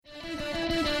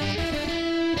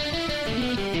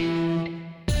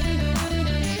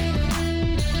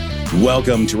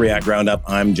Welcome to React Roundup.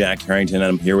 I'm Jack Harrington, and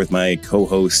I'm here with my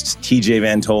co-host, TJ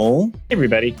Van Tol. Hey,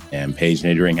 everybody. And Paige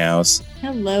Niederinghouse.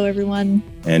 Hello, everyone.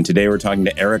 And today we're talking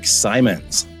to Eric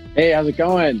Simons. Hey, how's it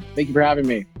going? Thank you for having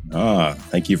me.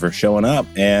 Thank you for showing up.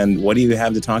 And what do you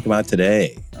have to talk about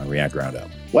today on React Roundup?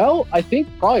 Well, I think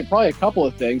probably a couple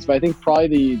of things, but I think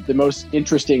probably the most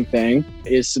interesting thing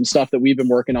is some stuff that we've been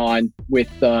working on with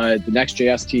the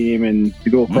NextJS team and the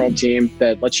Google Chrome team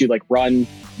that lets you run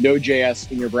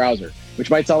Node.js in your browser, which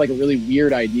might sound like a really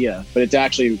weird idea, but it's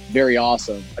actually very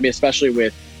awesome. I mean, especially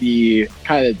with the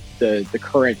kind of the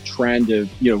current trend of,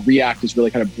 React is really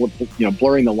kind of,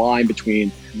 blurring the line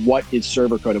between what is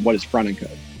server code and what is front-end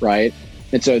code, right?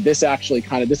 And so this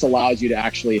allows you to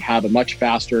actually have a much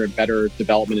faster and better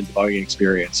development and debugging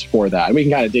experience for that. And we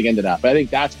can kind of dig into that. But I think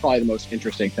that's probably the most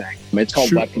interesting thing. It's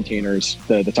called Web Containers,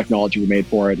 the technology we made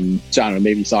for it. And so I don't know,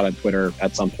 maybe you saw it on Twitter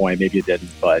at some point, maybe you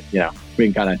didn't, but we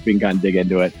can kind of dig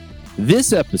into it.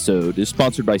 This episode is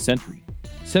sponsored by Sentry.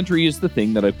 Sentry is the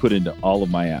thing that I put into all of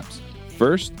my apps.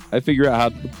 First, I figure out how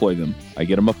to deploy them. I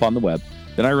get them up on the web.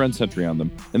 Then I run Sentry on them.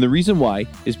 And the reason why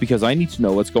is because I need to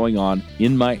know what's going on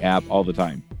in my app all the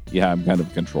time. Yeah, I'm kind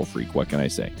of a control freak. What can I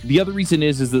say? The other reason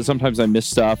is that sometimes I miss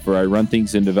stuff or I run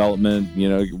things in development.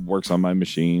 It works on my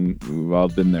machine. We've all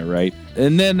been there, right?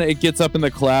 And then it gets up in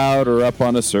the cloud or up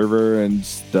on a server and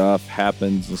stuff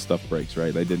happens and stuff breaks,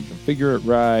 right? I didn't configure it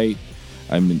right.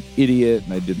 I'm an idiot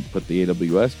and I didn't put the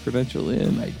AWS credential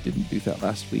in. I didn't do that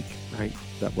last week, right?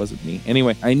 That wasn't me.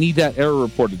 Anyway, I need that error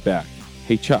reported back.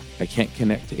 Hey, Chuck, I can't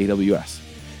connect to AWS.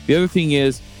 The other thing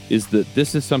is that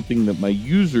this is something that my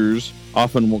users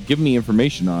often won't give me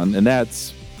information on, and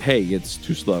that's, hey, it's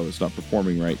too slow, it's not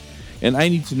performing right. And I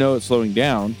need to know it's slowing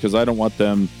down because I don't want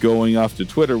them going off to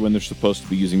Twitter when they're supposed to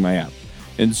be using my app.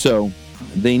 And so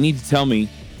they need to tell me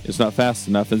it's not fast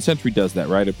enough, and Sentry does that,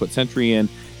 right? I put Sentry in,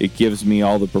 it gives me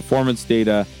all the performance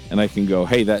data, and I can go,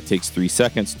 hey, that takes 3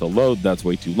 seconds to load, that's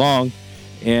way too long.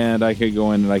 And I can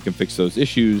go in and I can fix those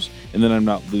issues, and then I'm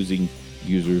not losing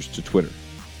users to Twitter.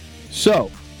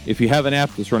 So if you have an app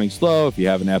that's running slow, if you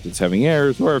have an app that's having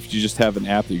errors, or if you just have an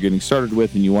app that you're getting started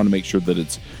with and you want to make sure that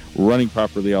it's running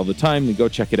properly all the time, then go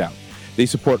check it out. They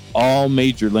support all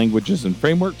major languages and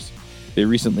frameworks. They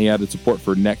recently added support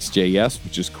for NextJS,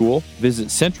 which is cool. Visit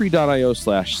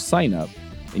sentry.io/signup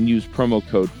and use promo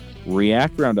code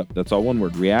REACTRoundup. That's all one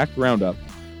word, React Roundup,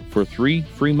 for 3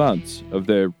 free months of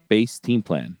their base team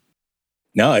plan.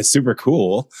 No, it's super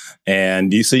cool.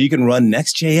 And so you can run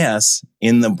Next.js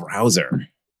in the browser.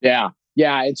 Yeah.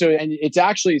 And it's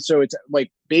actually, it's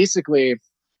basically,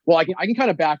 well, I can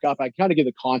kind of back up. I kind of give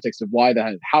the context of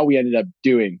how we ended up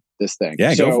doing this thing.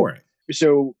 Yeah, go for it.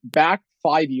 So back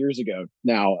 5 years ago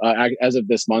now, as of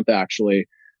this month, actually,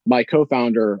 my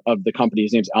co-founder of the company,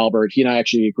 his name's Albert. He and I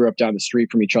actually grew up down the street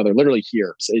from each other, literally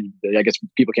here. So I guess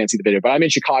people can't see the video, but I'm in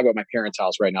Chicago at my parents'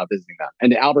 house right now visiting them.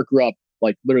 And Albert grew up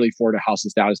literally 4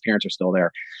 houses down. His parents are still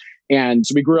there. And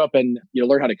so we grew up and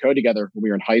learned how to code together when we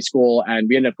were in high school. And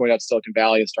we ended up going out to Silicon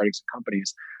Valley and starting some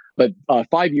companies. But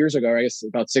 5 years ago, I guess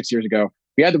about 6 years ago,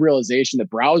 we had the realization that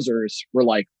browsers were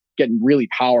getting really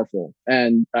powerful.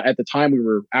 And at the time, we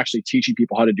were actually teaching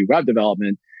people how to do web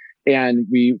development. And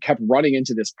we kept running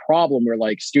into this problem where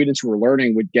students who were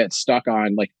learning would get stuck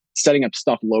on setting up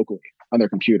stuff locally on their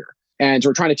computer. And so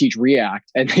we're trying to teach React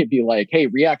and they'd be like, hey,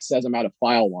 React says I'm out of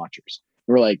file watchers.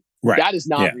 And we're like, right. That is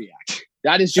not React.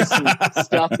 That is just some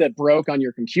stuff that broke on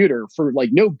your computer for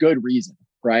no good reason,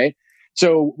 right?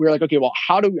 So we were like, okay, well,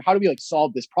 how do we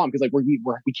solve this problem? Because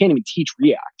we can't even teach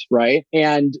React, right?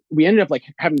 And we ended up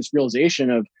having this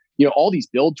realization of all these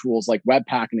build tools like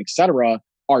Webpack and etc.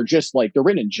 are just they're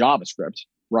written in JavaScript,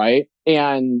 right?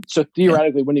 And so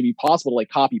theoretically, wouldn't it be possible to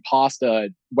copy pasta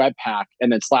Webpack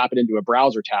and then slap it into a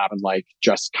browser tab and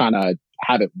just kind of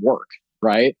have it work,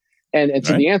 right? And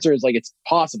so the answer is it's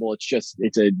possible.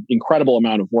 It's an incredible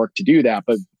amount of work to do that.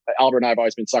 But Albert and I have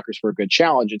always been suckers for a good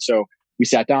challenge, and so we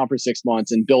sat down for 6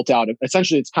 months and built out.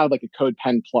 Essentially, it's kind of like a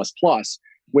CodePen plus,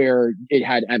 where it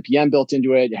had NPM built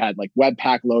into it. It had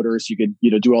Webpack loaders. You could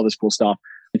do all this cool stuff.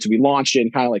 And so we launched it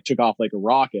and kind of took off like a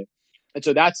rocket. And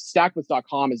so that's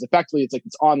stackwith.com is effectively, it's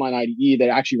this online IDE that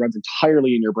actually runs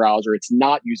entirely in your browser. It's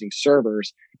not using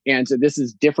servers. And so this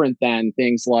is different than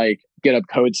things like GitHub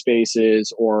Code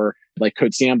Spaces or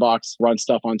Code Sandbox run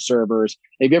stuff on servers.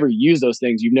 If you ever use those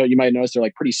things, you might notice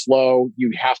they're pretty slow.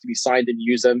 You have to be signed in to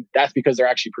use them. That's because they're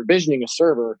actually provisioning a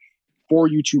server for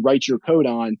you to write your code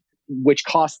on, which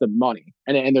costs them money.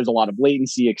 And there's a lot of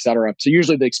latency, et cetera. So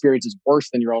usually the experience is worse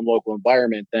than your own local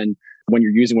environment than when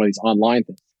you're using one of these online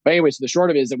things. But anyway, so the short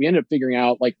of it is that we ended up figuring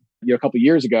out a couple of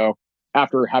years ago,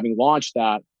 after having launched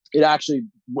that, it actually,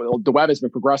 the web has been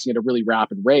progressing at a really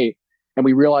rapid rate. And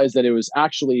we realized that it was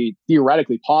actually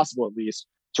theoretically possible, at least,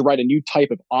 to write a new type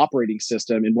of operating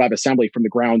system in WebAssembly from the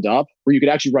ground up, where you could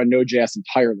actually run Node.js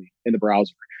entirely in the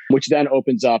browser, which then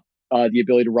opens up the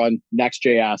ability to run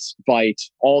NextJS, Vite,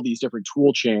 all these different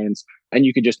tool chains. And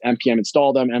you could just npm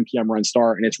install them, npm run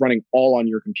start, and it's running all on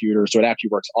your computer. So it actually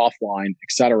works offline, et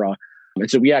cetera. And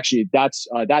so we actually, that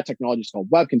technology is called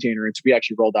Web Container. And so we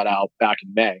actually rolled that out back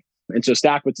in May. And so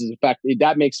StackBlitz is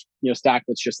that makes,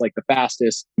 StackBlitz just like the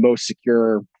fastest, most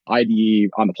secure IDE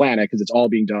on the planet, because it's all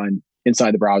being done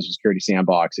inside the browser security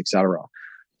sandbox, et cetera.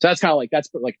 So that's kind of that's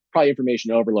probably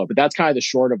information overload, but that's kind of the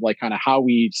short of kind of how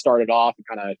we started off and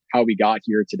kind of how we got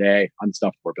here today on the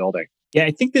stuff we're building. Yeah,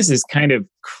 I think this is kind of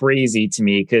crazy to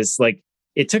me because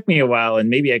it took me a while, and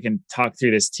maybe I can talk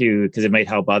through this too, because it might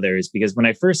help others. Because when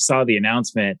I first saw the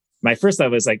announcement, my first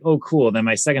thought was like, oh, cool. Then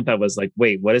my second thought was like,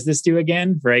 wait, what does this do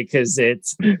again? Right. Because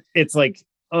it's like,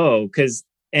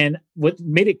 and what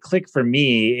made it click for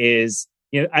me is,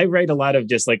 I write a lot of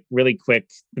just really quick.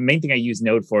 The main thing I use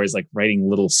Node for is writing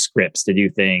little scripts to do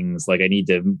things. I need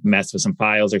to mess with some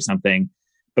files or something.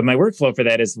 But my workflow for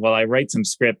that is, I write some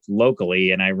script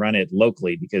locally and I run it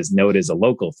locally because Node is a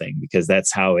local thing, because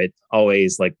that's how it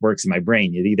always works in my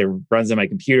brain. It either runs on my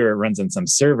computer or runs on some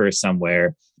server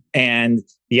somewhere. And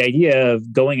the idea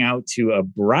of going out to a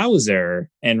browser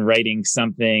and writing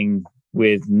something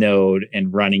with Node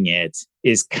and running it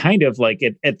is kind of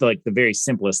at the very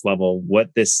simplest level,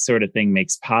 what this sort of thing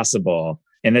makes possible.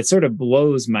 And that sort of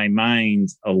blows my mind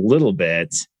a little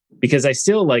bit, because I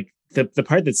still the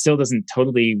part that still doesn't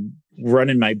totally run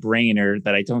in my brain, or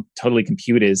that I don't totally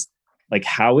compute, is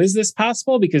how is this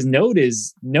possible? Because Node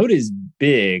is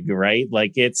big, right?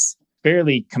 It's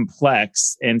fairly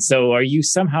complex. And so are you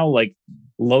somehow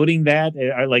loading that?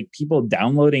 Are people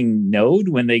downloading Node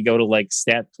when they go to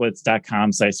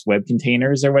statblitz.com/web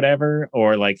containers or whatever?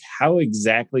 Or how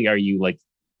exactly are you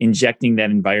injecting that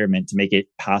environment to make it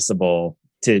possible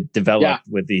to develop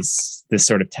with this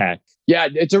sort of tech? Yeah,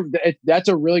 that's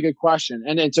a really good question.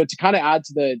 And then so to kind of add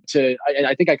and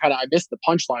I think I missed the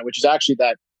punchline, which is actually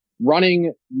that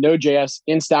running Node.js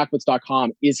in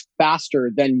stackblitz.com is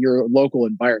faster than your local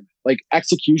environment.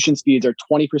 Execution speeds are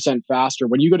 20% faster.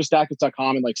 When you go to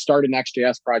stackblitz.com and start a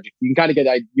NextJS project, you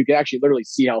can actually literally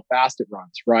see how fast it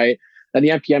runs, right? And the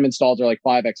npm installs are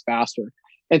 5x faster.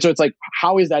 And so it's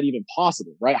how is that even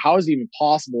possible, right? How is it even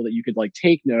possible that you could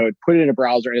take Node, put it in a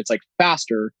browser, and it's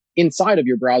faster inside of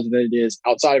your browser than it is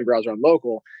outside of your browser on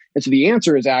local? And so the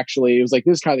answer is actually, it was this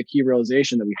is kind of the key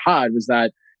realization that we had, was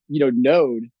that,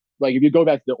 Node, if you go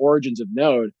back to the origins of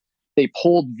Node, they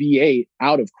pulled V8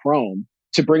 out of Chrome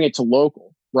to bring it to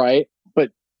local, right? But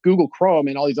Google Chrome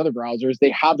and all these other browsers, they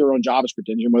have their own JavaScript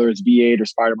engine, whether it's V8 or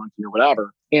SpiderMonkey or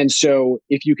whatever. And so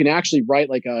if you can actually write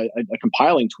a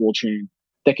compiling tool chain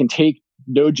that can take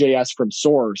Node.js from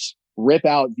source, rip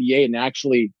out V8 and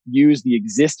actually use the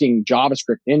existing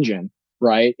JavaScript engine,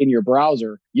 right, in your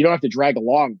browser, you don't have to drag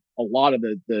along a lot of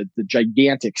the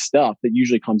gigantic stuff that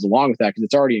usually comes along with that, because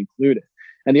it's already included.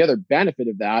 And the other benefit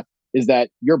of that is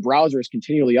that your browser is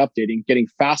continually updating, getting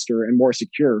faster and more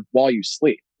secure while you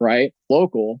sleep, right?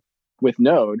 Local with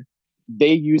Node,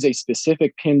 they use a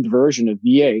specific pinned version of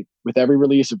V8 with every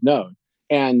release of Node.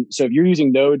 And so if you're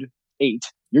using Node 8,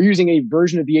 you're using a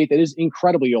version of V8 that is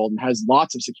incredibly old and has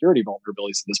lots of security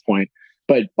vulnerabilities at this point.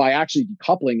 But by actually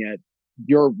decoupling it,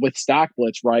 with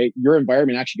StackBlitz, right, your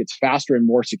environment actually gets faster and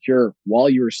more secure while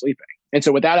you were sleeping. And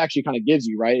so what that actually kind of gives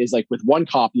you, right, is with one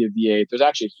copy of V8, there's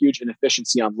actually a huge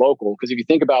inefficiency on local. Because if you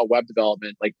think about web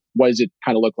development, what does it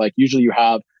kind of look like? Usually you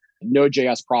have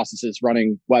Node.js processes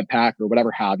running Webpack or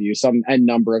whatever have you, some n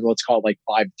number of, let's call it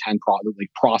 5 to 10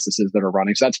 processes that are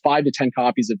running. So that's 5 to 10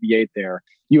 copies of V8 there.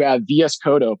 You have VS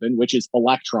Code open, which is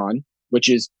Electron, which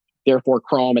is therefore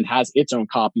Chrome and has its own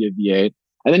copy of V8.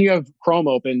 And then you have Chrome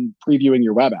open previewing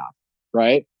your web app,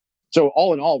 right? So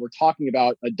all in all, we're talking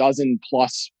about a dozen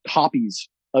plus copies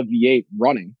of V8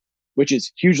 running, which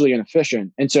is hugely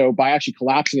inefficient. And so by actually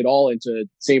collapsing it all into the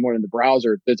same one in the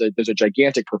browser, there's a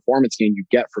gigantic performance gain you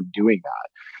get from doing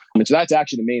that. And so that's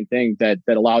actually the main thing that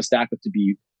allows StackBlitz to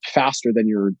be faster than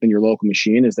your local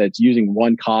machine, is that it's using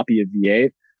one copy of V8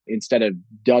 instead of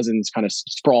dozens kind of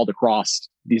sprawled across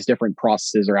these different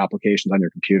processes or applications on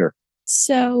your computer.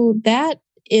 So that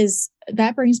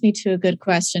brings me to a good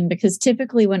question, because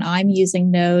typically when I'm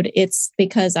using Node, it's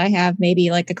because I have maybe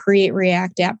a Create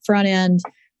React app front end,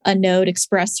 a Node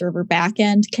Express server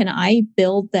backend. Can I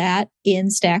build that in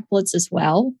StackBlitz as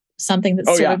well? Something that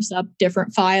serves up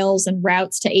different files and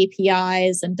routes to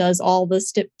APIs and does all the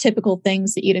typical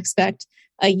things that you'd expect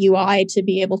a UI to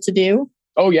be able to do?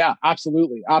 Oh yeah,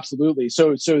 absolutely, absolutely.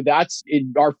 So that's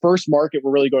our first market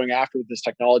we're really going after with this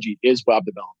technology is web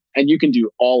development, and you can do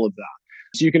all of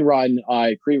that. So you can run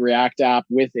a Create React app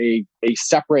with a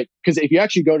separate, because if you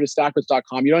actually go to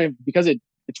stackbits.com, you don't have, because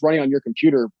it's running on your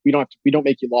computer, we don't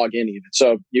make you log in even.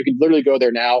 So you can literally go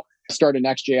there now, start a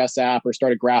NextJS app or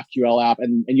start a GraphQL app,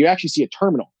 and you actually see a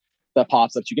terminal that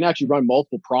pops up. So you can actually run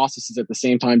multiple processes at the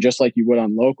same time, just like you would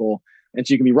on local. And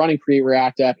so you can be running Create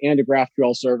React app and a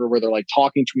GraphQL server where they're like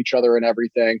talking to each other and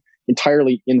everything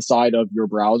entirely inside of your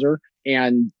browser.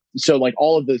 And so like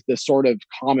all of the sort of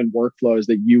common workflows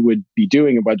that you would be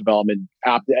doing in web development,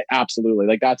 absolutely.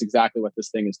 Like that's exactly what this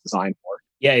thing is designed for.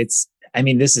 Yeah,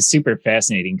 this is super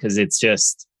fascinating because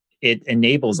it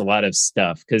enables a lot of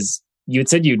stuff. Because you had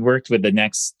said you'd worked with the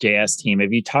Next.js team.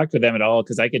 Have you talked with them at all?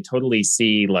 Because I could totally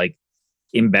see like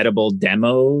embeddable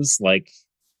demos,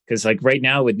 because like right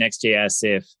now with Next.js,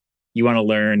 if you want to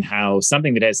learn how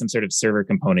something that has some sort of server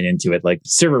component into it, like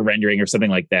server rendering or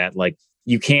something like that, like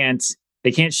they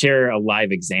can't share a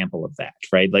live example of that,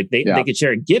 right? Like they could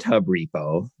share a GitHub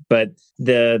repo, but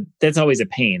that's always a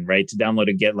pain, right? To download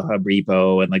a GitHub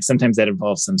repo. And like sometimes that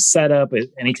involves some setup.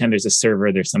 Anytime there's a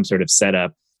server, there's some sort of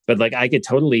setup. But like I could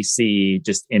totally see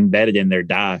just embedded in their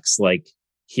docs, like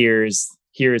here's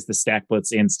the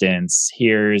StackBlitz instance,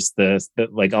 here's the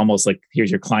like almost like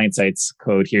here's your client side's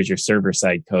code, here's your server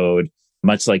side code,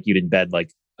 much like you'd embed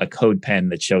like a code pen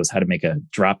that shows how to make a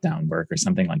dropdown work or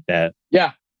something like that.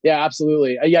 Yeah,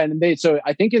 absolutely. Yeah, and so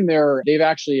I think they've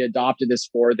actually adopted this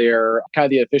for their kind of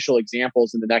the official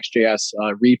examples in the Next.js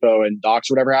repo and docs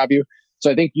or whatever have you. So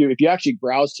I think if you actually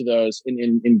browse to those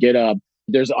in GitHub,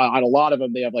 there's on a lot of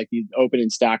them, they have like these open in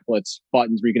StackBlitz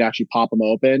buttons where you can actually pop them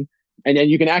open. And then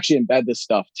you can actually embed this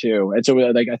stuff too. And so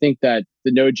like, I think that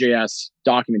the Node.js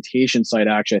documentation site,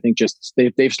 actually, I think just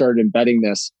they've started embedding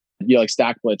this, like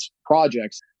StackBlitz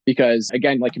projects, because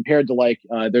again, like compared to like,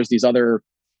 there's these other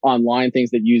online things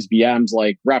that use VMs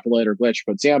like Replit or Glitch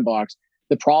Code Sandbox.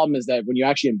 The problem is that when you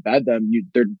actually embed them,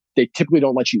 they typically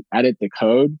don't let you edit the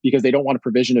code because they don't want to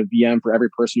provision a VM for every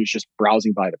person who's just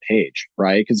browsing by the page,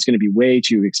 right? Because it's going to be way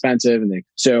too expensive.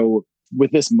 So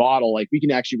with this model, like we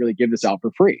can actually really give this out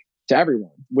for free to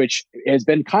everyone, which has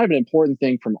been kind of an important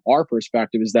thing from our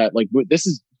perspective, is that like this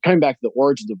is coming back to the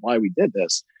origins of why we did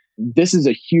this. This is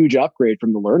a huge upgrade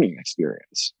from the learning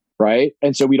experience. Right.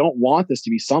 And so we don't want this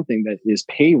to be something that is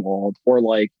paywalled or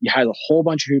like you have a whole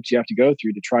bunch of hoops you have to go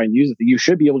through to try and use it. You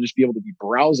should be able to be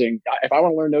browsing. If I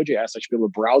want to learn Node.js, I should be able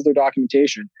to browse their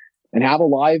documentation and have a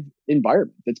live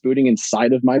environment that's booting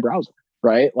inside of my browser.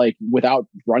 Right. Like without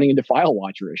running into file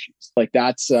watcher issues. Like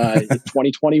that's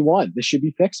 2021. This should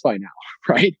be fixed by now.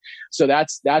 Right. So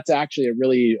that's actually a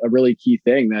really key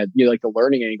thing that, like the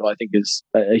learning angle, I think is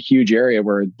a huge area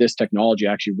where this technology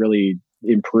actually really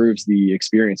improves the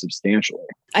experience substantially.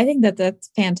 I think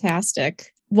that's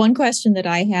fantastic. One question that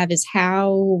I have is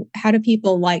how do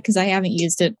people like, because I haven't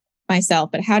used it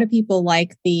myself, but how do people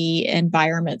like the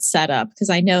environment setup? Because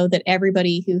I know that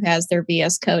everybody who has their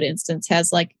VS Code instance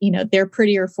has like, their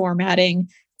prettier formatting,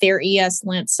 their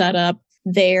ESLint setup,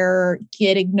 their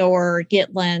gitignore,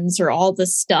 gitlens, or all the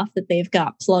stuff that they've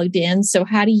got plugged in. So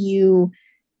how do you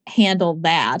handle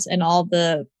that and all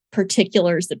the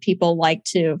particulars that people like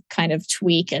to kind of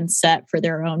tweak and set for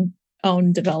their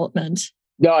own development?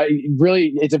 No,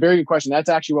 really, it's a very good question. That's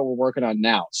actually what we're working on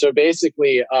now. So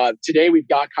basically, today we've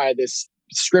got kind of this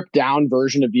stripped down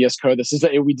version of VS Code.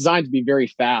 We designed to be very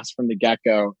fast from the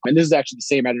get-go. And this is actually the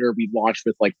same editor we launched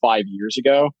with like 5 years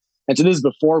ago. And so this is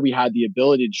before we had the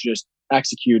ability to just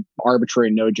execute arbitrary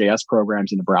Node.js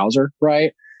programs in the browser,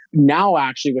 right? Now,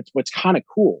 actually, what's kind of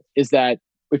cool is that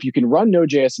if you can run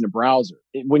Node.js in a browser,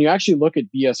 when you actually look at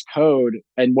VS Code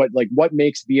and what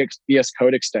makes VS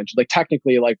Code extension, like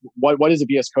technically, like what is a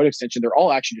VS Code extension? They're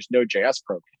all actually just Node.js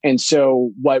programs. And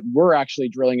so what we're actually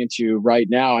drilling into right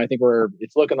now, I think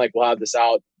it's looking like we'll have this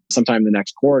out sometime in the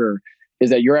next quarter, is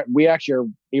that we actually are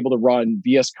able to run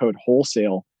VS Code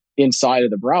wholesale inside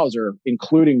of the browser,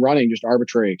 including running just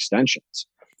arbitrary extensions.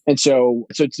 And so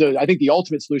I think the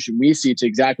ultimate solution we see to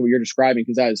exactly what you're describing,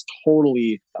 because that is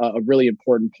totally a really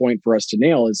important point for us to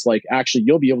nail, is like actually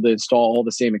you'll be able to install all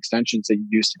the same extensions that you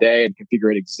use today and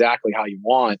configure it exactly how you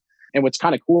want. And what's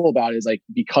kind of cool about it is like,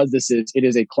 because it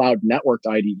is a cloud networked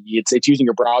IDE, it's using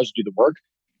your browser to do the work,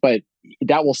 but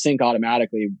that will sync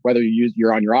automatically whether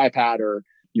you're on your iPad or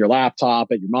your laptop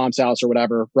at your mom's house or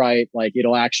whatever, right? Like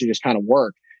it'll actually just kind of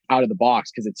work out of the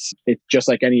box, because it's just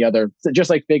like any other, just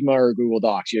like Figma or Google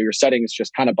Docs. Your settings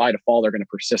just kind of by default are going to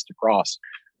persist across.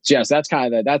 So yes, that's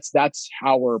kind of that's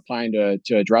how we're planning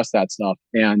to address that stuff.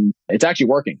 And it's actually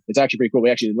working. It's actually pretty cool. We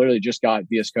actually literally just got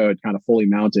VS Code kind of fully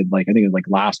mounted, like I think it was like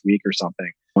last week or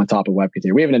something on top of Web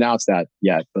Container. We haven't announced that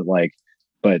yet,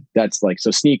 but that's like, so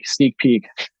sneak peek.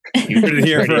 You heard it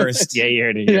here first. Yeah, you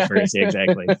heard it here first. Yeah,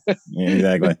 exactly. Yeah,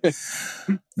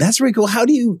 exactly. That's really cool. How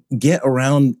do you get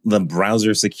around the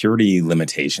browser security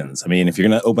limitations? I mean, if you're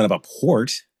going to open up a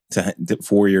port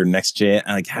for your Next.js,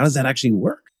 like how does that actually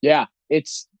work? Yeah,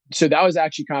 so that was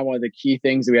actually kind of one of the key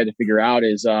things that we had to figure out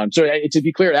is, to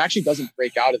be clear, it actually doesn't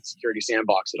break out of the security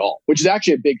sandbox at all, which is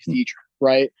actually a big feature,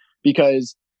 right?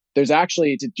 Because there's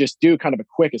actually, to just do kind of a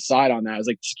quick aside on that, is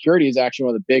like security is actually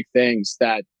one of the big things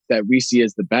that we see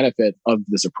as the benefit of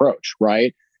this approach,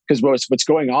 right? Because what's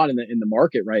going on in the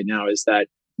market right now is that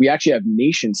we actually have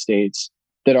nation states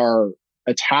that are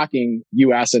attacking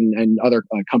U.S. and other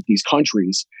countries.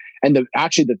 And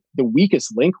the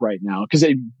weakest link right now, because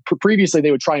previously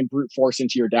they would try and brute force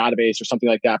into your database or something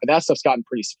like that, but that stuff's gotten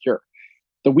pretty secure.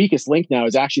 The weakest link now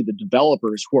is actually the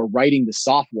developers who are writing the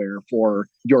software for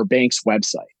your bank's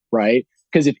website, right?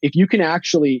 Because if you can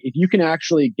actually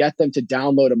get them to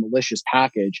download a malicious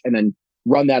package and then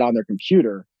run that on their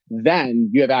computer, then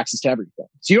you have access to everything.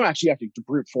 So you don't actually have to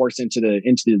brute force into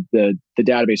the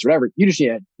database or whatever. You just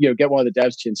need to get one of the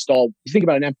devs to install. You think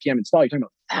about an npm install, you're talking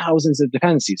about thousands of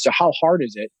dependencies. So how hard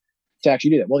is it to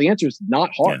actually do that? Well, the answer is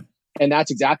not hard. Yeah. And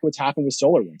that's exactly what's happened with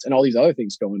SolarWinds and all these other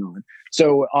things going on.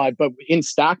 So, but in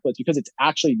StackBlitz, because it's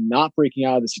actually not breaking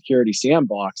out of the security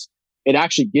sandbox, it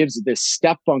actually gives this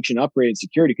step function upgrade in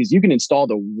security, because you can install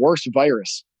the worst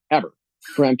virus ever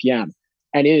for npm.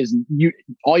 And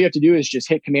all you have to do is just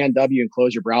hit Command W and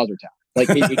close your browser tab. Like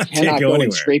it cannot go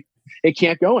and scrape. It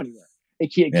can't go anywhere.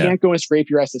 It can't go and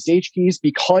scrape your SSH keys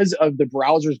because of the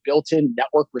browser's built-in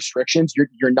network restrictions.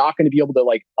 You're not going to be able to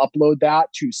like upload that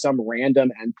to some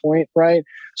random endpoint, right?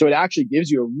 So it actually gives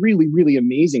you a really, really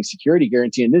amazing security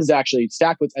guarantee. And this is actually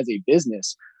StackBlitz as a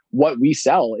business. What we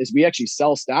sell is we actually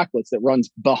sell StackBlitz that runs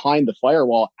behind the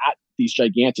firewall at these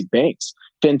gigantic banks,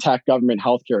 fintech, government,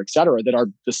 healthcare, et cetera, that are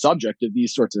the subject of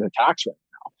these sorts of attacks right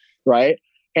now, right?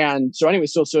 And so anyway,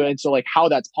 so like how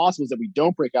that's possible is that we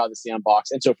don't break out of the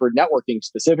sandbox. And so for networking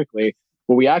specifically,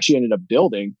 what we actually ended up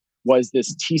building was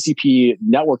this TCP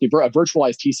networking, a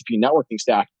virtualized TCP networking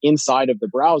stack inside of the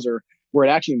browser, where it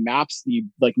actually maps the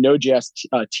like Node.js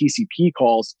TCP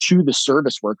calls to the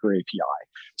service worker API.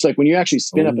 So like when you actually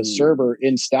spin up a server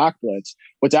in StackBlitz,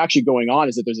 what's actually going on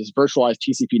is that there's this virtualized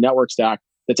TCP network stack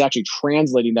that's actually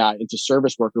translating that into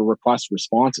service worker request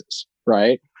responses,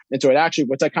 right? And so it actually,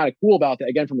 what's kind of cool about that,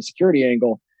 again, from a security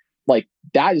angle, like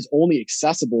that is only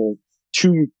accessible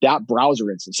to that browser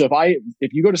instance. So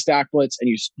if you go to StackBlitz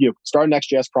and you start a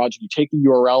Next.js project, you take the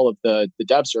URL of the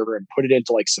dev server and put it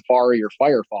into like Safari or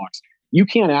Firefox, you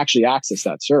can't actually access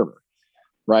that server,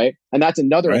 right? And that's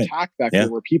another attack vector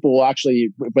where people will actually,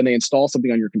 when they install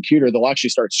something on your computer, they'll actually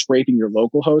start scraping your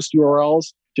localhost URLs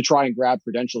to try and grab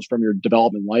credentials from your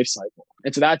development lifecycle.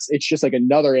 And so it's just like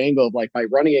another angle of like, by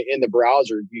running it in the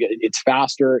browser, it's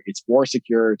faster, it's more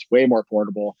secure, it's way more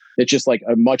portable. It's just like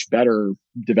a much better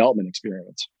development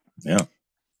experience. Yeah.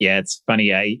 Yeah, it's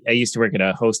funny. I used to work at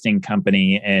a hosting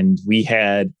company, and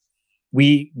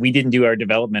we didn't do our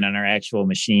development on our actual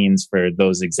machines for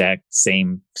those exact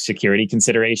same security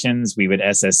considerations. We would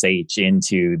SSH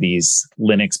into these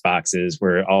Linux boxes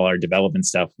where all our development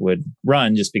stuff would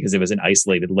run, just because it was an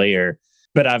isolated layer.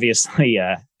 But obviously,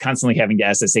 constantly having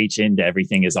to SSH into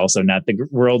everything is also not the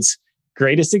world's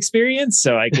greatest experience.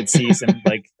 So I could see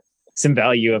some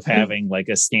value of having like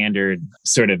a standard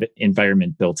sort of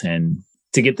environment built in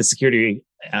to get the security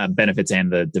benefits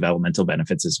and the developmental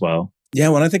benefits as well. Yeah,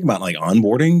 when I think about like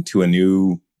onboarding to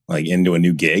into a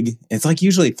new gig, it's like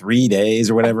usually 3 days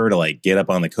or whatever to like get up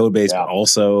on the code base, but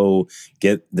also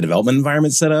get the development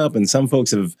environment set up. And some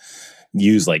folks have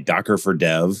used like Docker for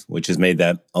Dev, which has made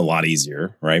that a lot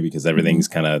easier, right? Because everything's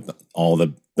kind of all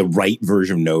the right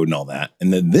version of Node and all that.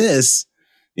 And then this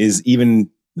is even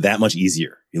that much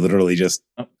easier. You literally just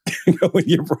go in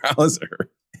your browser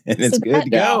and it's good to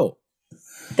go.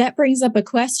 That brings up a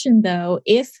question, though.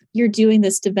 If you're doing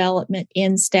this development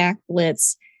in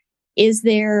StackBlitz, is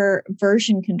there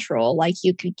version control like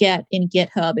you could get in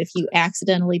GitHub if you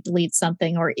accidentally delete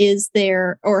something? Or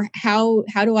how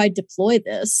do I deploy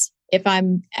this? If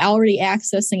I'm already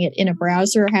accessing it in a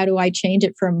browser, how do I change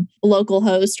it from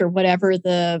localhost or whatever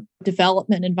the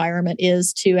development environment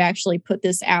is to actually put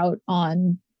this out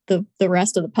on the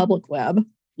rest of the public web?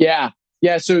 Yeah.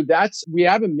 Yeah, so we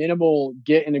have a minimal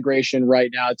Git integration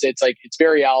right now. It's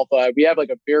very alpha. We have we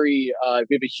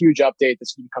have a huge update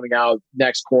that's going to be coming out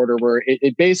next quarter where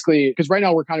it basically, because right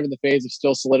now we're kind of in the phase of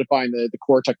still solidifying the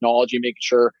core technology, making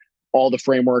sure all the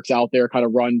frameworks out there kind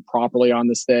of run properly on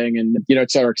this thing, and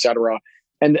et cetera, et cetera.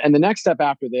 And the next step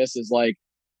after this is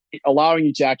allowing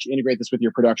you to actually integrate this with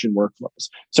your production workflows.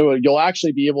 So you'll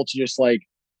actually be able to just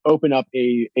open up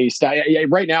a stack.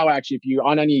 Right now, actually, if you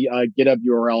on any GitHub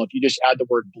URL, if you just add the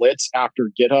word Blitz after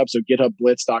GitHub, so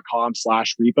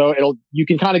githubblitz.com/repo, you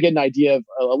can kind of get an idea of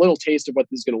a little taste of what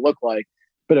this is going to look like.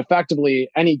 But effectively,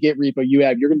 any Git repo you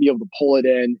have, you're going to be able to pull it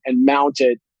in and mount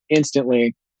it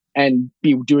instantly and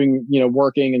be doing,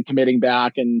 working and committing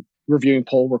back and reviewing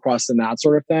pull requests and that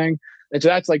sort of thing. And so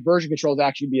that's version control is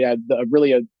actually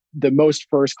the most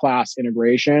first class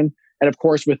integration. And of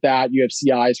course, with that, you have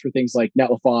CIs for things like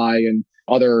Netlify and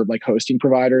other hosting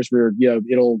providers where,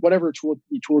 it'll, whatever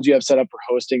tools you have set up for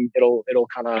hosting, it'll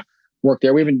kind of work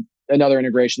there. We have another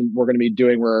integration we're going to be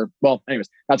doing where, well, anyways,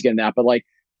 not to get into that, but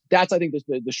that's, I think,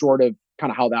 the short of kind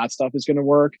of how that stuff is going to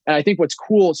work. And I think what's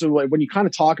cool, so when you kind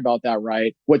of talk about that,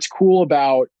 right, what's cool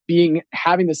about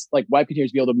having this web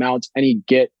containers be able to mount any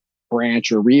Git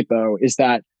branch or repo is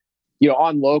that,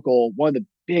 on local, one of the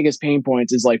biggest pain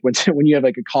points is when you have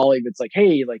a colleague that's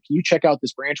hey, can you check out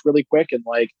this branch really quick and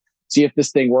see if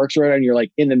this thing works right, and you're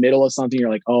in the middle of something,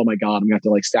 you're oh my god, I'm gonna have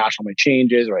to stash all my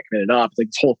changes or commit it up. It's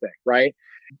this whole thing, right?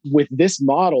 With this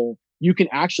model, you can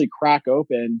actually crack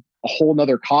open a whole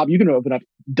nother copy. You can open up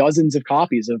dozens of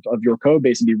copies of your code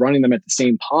base and be running them at the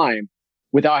same time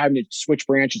without having to switch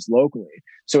branches locally.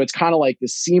 So it's kind of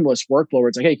this seamless workflow where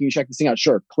it's hey, can you check this thing out?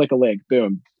 Sure, click a link,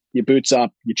 boom. You boots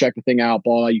up, you check the thing out,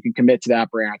 blah, you can commit to that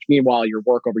branch. Meanwhile, your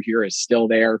work over here is still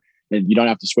there and you don't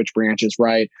have to switch branches,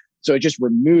 right? So it just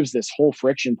removes this whole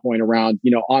friction point around,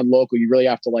 on local, you really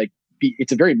have to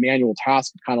it's a very manual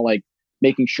task of kind of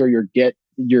making sure your Git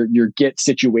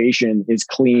situation is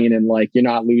clean and you're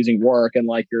not losing work. And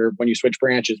when you switch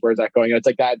branches, where's that going? It's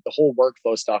that the whole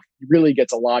workflow stuff really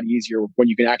gets a lot easier when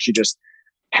you can actually just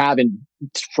have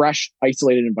fresh,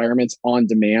 isolated environments on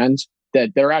demand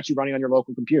that they're actually running on your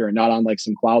local computer and not on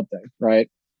some cloud thing, right?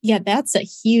 Yeah, that's a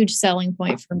huge selling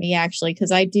point for me, actually,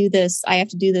 because I have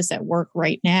to do this at work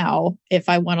right now if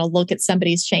I want to look at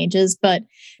somebody's changes. But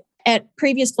at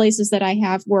previous places that I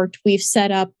have worked, we've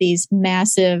set up these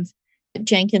massive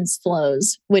Jenkins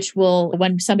flows, which will,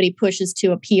 when somebody pushes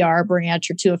to a PR branch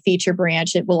or to a feature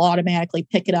branch, it will automatically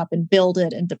pick it up and build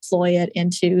it and deploy it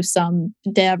into some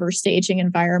dev or staging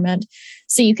environment.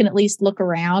 So you can at least look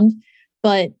around.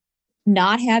 But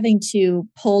not having to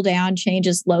pull down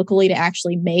changes locally to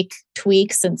actually make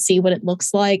tweaks and see what it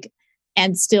looks like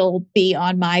and still be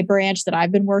on my branch that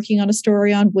I've been working on a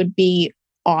story on would be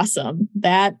awesome.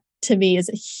 That to me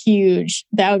is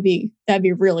that'd be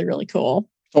really, really cool.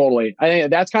 Totally. I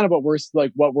think that's kind of what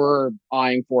we're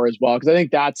eyeing for as well. Cause I think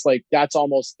to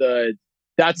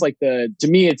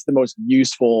me, it's the most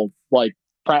useful,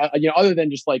 other than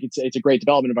just it's a great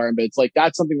development environment, it's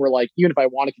that's something where even if I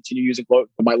want to continue using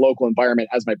my local environment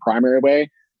as my primary way,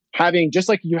 having just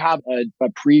you have a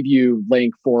preview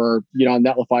link for on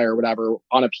Netlify or whatever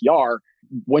on a PR,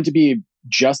 wouldn't it be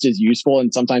just as useful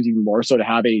and sometimes even more so to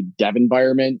have a dev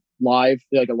environment live,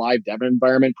 a live dev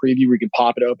environment preview where you can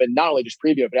pop it open, not only just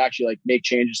preview it, but actually make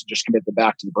changes and just commit them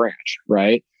back to the branch,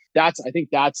 right? I think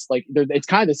that's it's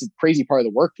kind of this crazy part of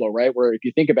the workflow, right? Where if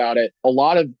you think about it, a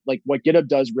lot of what GitHub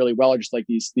does really well are just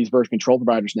these version control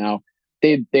providers now.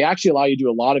 They actually allow you to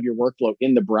do a lot of your workflow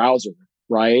in the browser,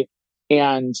 right?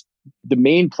 And the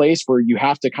main place where you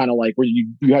have to kind of where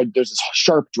there's this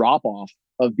sharp drop off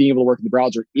of being able to work in the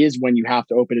browser is when you have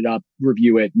to open it up,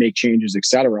 review it, make changes,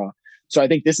 etc. So I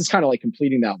think this is kind of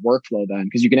completing that workflow then,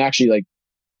 because you can actually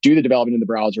do the development in the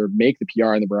browser, make the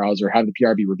PR in the browser, have the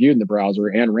PR be reviewed in the browser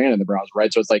and ran in the browser,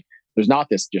 right? So it's there's not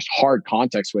this just hard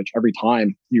context switch every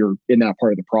time you're in that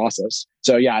part of the process.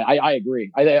 So yeah, I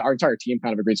agree. Our entire team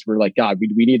kind of agrees. We're God,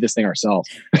 we need this thing ourselves.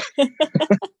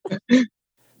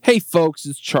 Hey folks,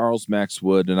 it's Charles Max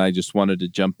Wood, and I just wanted to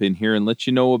jump in here and let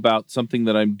you know about something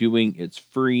that I'm doing. It's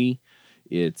free.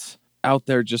 It's out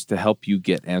there just to help you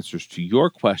get answers to your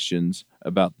questions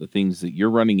about the things that you're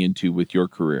running into with your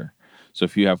career. So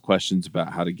if you have questions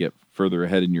about how to get further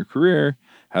ahead in your career,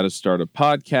 how to start a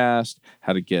podcast,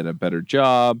 how to get a better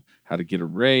job, how to get a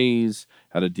raise,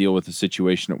 how to deal with a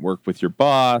situation at work with your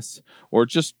boss, or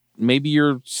just maybe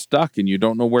you're stuck and you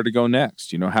don't know where to go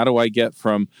next. How do I get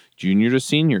from junior to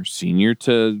senior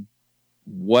to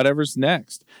whatever's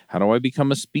next? How do I become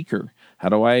a speaker? How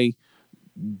do I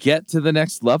get to the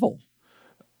next level?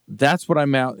 That's what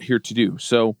I'm out here to do.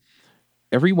 So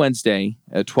every Wednesday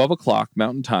at 12 o'clock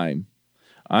Mountain Time,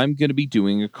 I'm going to be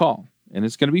doing a call, and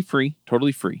it's going to be free,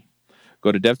 totally free.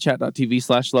 Go to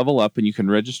devchat.tv/levelup and you can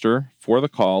register for the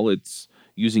call. It's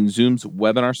using Zoom's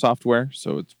webinar software,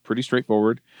 so it's pretty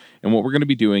straightforward. And what we're going to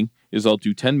be doing is I'll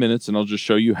do 10 minutes and I'll just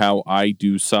show you how I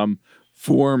do some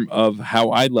form of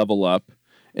how I level up.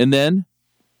 And then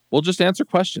we'll just answer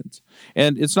questions.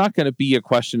 And it's not going to be a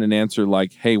question and answer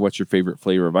like, hey, what's your favorite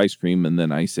flavor of ice cream? And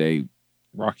then I say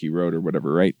Rocky Road or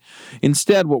whatever, right?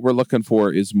 Instead, what we're looking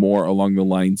for is more along the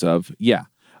lines of, yeah,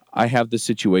 I have this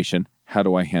situation. How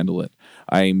do I handle it?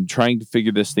 I'm trying to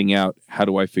figure this thing out. How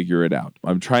do I figure it out?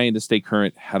 I'm trying to stay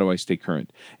current. How do I stay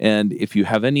current? And if you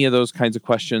have any of those kinds of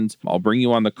questions, I'll bring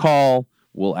you on the call.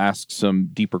 We'll ask some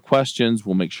deeper questions.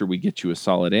 We'll make sure we get you a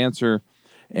solid answer.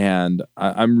 And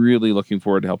I'm really looking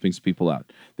forward to helping some people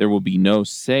out. There will be no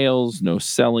sales, no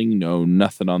selling, no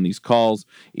nothing on these calls.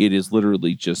 It is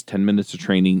literally just 10 minutes of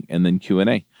training and then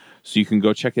Q&A. So you can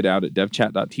go check it out at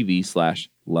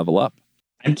devchat.tv/levelup.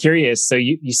 I'm curious. So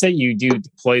you say you do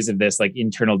deploys of this, like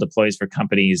internal deploys for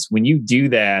companies. When you do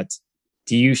that,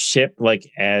 do you ship like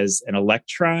as an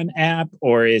Electron app,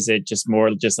 or is it just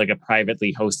more just like a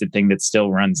privately hosted thing that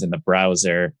still runs in the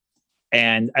browser?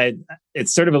 And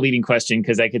it's sort of a leading question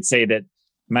because I could say that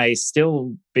my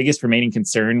still biggest remaining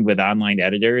concern with online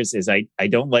editors is I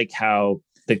don't like how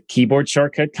the keyboard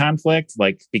shortcut conflict,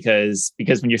 like because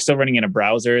when you're still running in a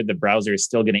browser, the browser is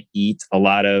still going to eat a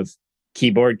lot of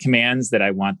keyboard commands that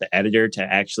I want the editor to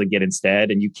actually get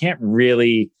instead. And you can't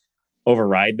really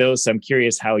override those. So I'm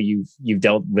curious how you've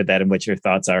dealt with that and what your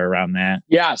thoughts are around that.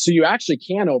 Yeah, so you actually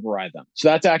can override them. So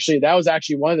that was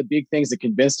actually one of the big things that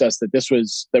convinced us that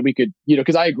we could,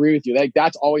 because I agree with you. Like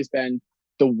that's always been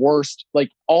the worst.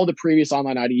 Like all the previous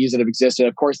online IDEs that have existed,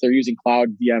 of course, they're using cloud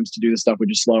VMs to do this stuff,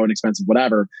 which is slow and expensive,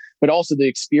 whatever. But also the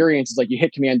experience is like you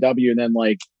hit Command W and then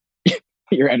like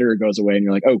your editor goes away and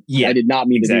you're like, oh, yeah, I did not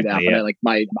mean to do that. Yeah.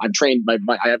 But I'm trained, I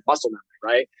have muscle memory,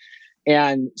 right?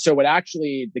 And so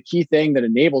the key thing that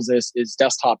enables this is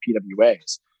desktop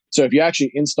PWAs. So if you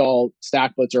actually install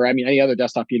StackBlitz or any other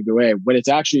desktop PWA, when it's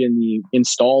actually in the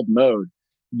installed mode,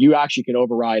 you actually can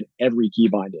override every key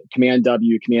binding, Command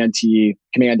W, Command T,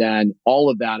 Command N, all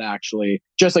of that actually,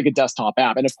 just like a desktop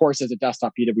app. And of course, as a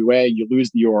desktop PWA, you lose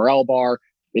the URL bar.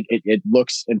 It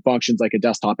looks and functions like a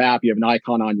desktop app. You have an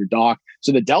icon on your dock.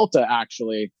 So the delta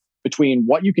actually between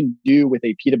what you can do with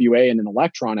a PWA and an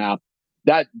Electron app,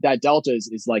 that delta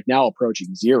is like now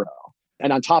approaching zero.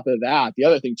 And on top of that, the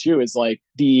other thing too is like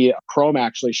the Chrome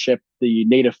actually shipped the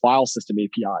native file system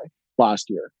API last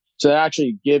year. So that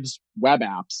actually gives web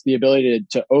apps the ability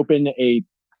to open a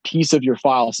piece of your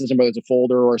file system, whether it's a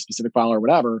folder or a specific file or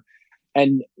whatever,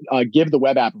 and give the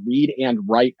web app read and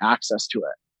write access to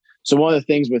it. So one of the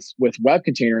things with Web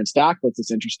Container and StackBlitz that's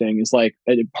interesting is like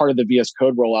part of the VS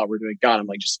Code rollout we're doing. God, I'm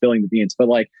like just spilling the beans, but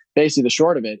like basically the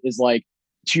short of it is like,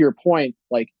 to your point,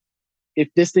 like if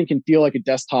this thing can feel like a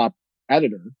desktop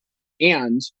editor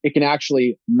and it can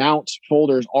actually mount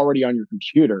folders already on your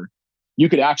computer, you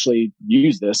could actually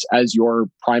use this as your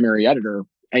primary editor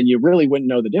and you really wouldn't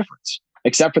know the difference,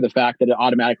 except for the fact that it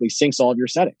automatically syncs all of your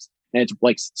settings and it's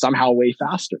like somehow way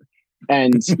faster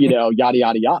and, yada,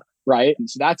 yada, yada. Right. And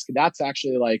so that's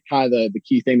actually like kind of the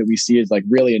key thing that we see is like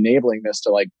really enabling this to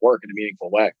like work in a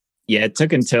meaningful way. Yeah, it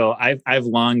took until I've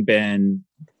long been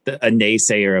a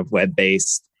naysayer of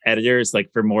web-based editors,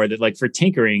 like for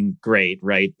tinkering, great,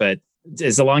 right? But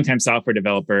as a longtime software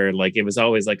developer, like it was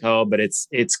always like, oh, but it's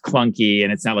clunky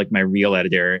and it's not like my real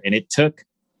editor. And it took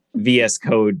VS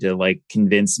Code to like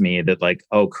convince me that like,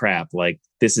 oh crap, like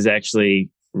this is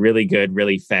actually really good,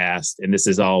 really fast, and this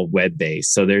is all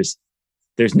web-based. So there's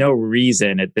no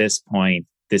reason at this point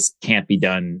this can't be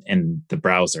done in the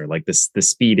browser. Like the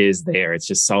speed is there. It's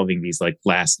just solving these like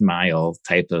last mile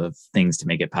type of things to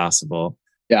make it possible.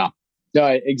 Yeah,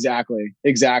 no, exactly.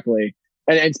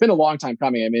 And it's been a long time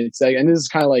coming. I mean, it's like, and this is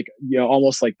kind of like,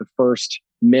 almost like the first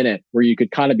minute where you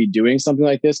could kind of be doing something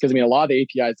like this. Cause I mean, a lot of the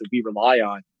APIs that we rely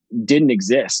on didn't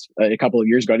exist a couple of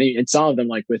years ago. And some of them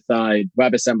like with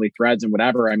WebAssembly threads and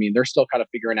whatever, I mean, they're still kind of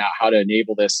figuring out how to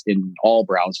enable this in all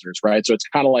browsers, right? So it's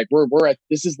kind of like we're at,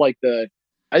 this is like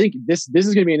I think this is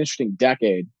going to be an interesting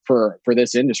decade for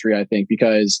this industry, I think,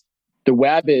 because the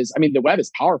web is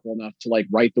powerful enough to like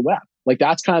write the web. Like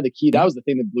that's kind of the key. That was the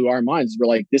thing that blew our minds. We're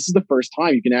like, this is the first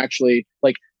time you can actually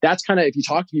like, that's kind of, if you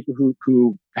talk to people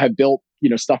who have built,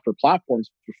 stuff for platforms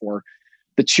before,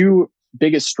 the two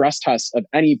biggest stress tests of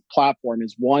any platform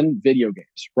is one, video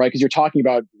games, right? Because you're talking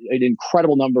about an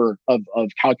incredible number of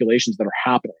calculations that are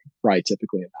happening, right?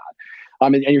 Typically in that.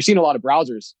 And you're seeing a lot of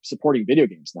browsers supporting video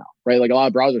games now, right? Like a lot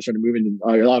of browsers started moving,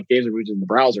 a lot of games are moving in the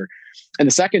browser. And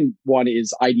the second one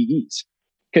is IDEs.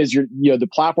 because the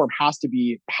platform has to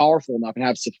be powerful enough and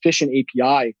have sufficient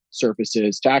API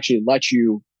surfaces to actually let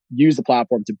you use the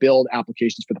platform to build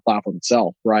applications for the platform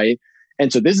itself, right?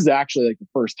 And so this is actually like the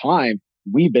first time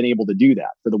we've been able to do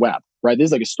that for the web, right? This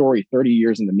is like a story 30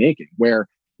 years in the making where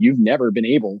you've never been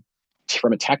able,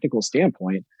 from a technical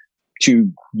standpoint,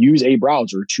 to use a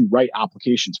browser to write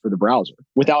applications for the browser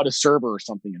without a server or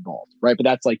something involved, right? But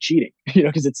that's like cheating,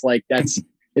 because it's like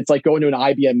going to an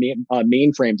IBM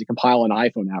mainframe to compile an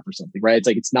iPhone app or something, right? It's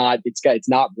like it's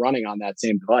not running on that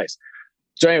same device.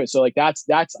 So anyway, so like that's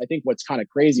I think what's kind of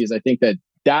crazy is I think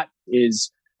that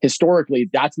is historically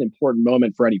that's an important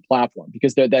moment for any platform,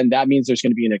 because then that means there's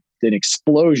going to be an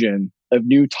explosion of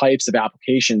new types of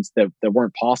applications that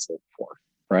weren't possible before,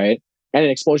 right? And an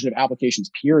explosion of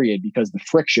applications, period, because the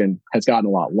friction has gotten a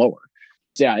lot lower.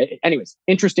 So yeah. Anyways,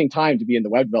 interesting time to be in the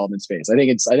web development space. I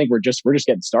think we're just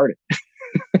getting started.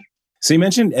 So you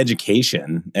mentioned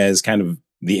education as kind of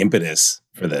the impetus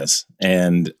for this,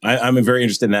 and I'm very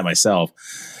interested in that myself.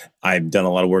 I've done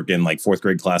a lot of work in like fourth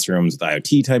grade classrooms with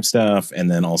IoT type stuff, and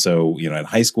then also at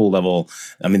high school level.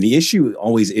 I mean, the issue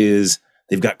always is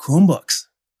they've got Chromebooks,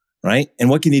 right? And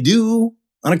what can you do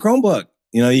on a Chromebook?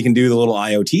 You can do the little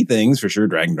IoT things for sure,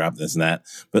 drag and drop this and that.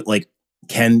 But like,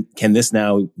 can this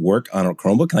now work on a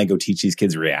Chromebook? Can I go teach these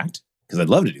kids React? Because I'd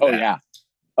love to do that.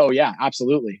 Oh yeah,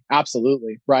 absolutely.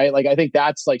 Absolutely. Right. Like, I think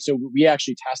that's like, so we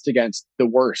actually test against the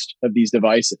worst of these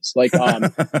devices. Like,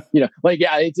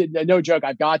 it's no joke.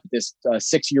 I've got this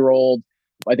 6-year-old,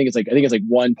 I think it's like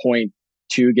 1.2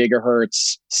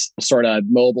 gigahertz sort of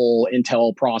mobile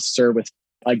Intel processor with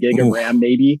a gig of RAM,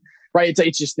 maybe. Right.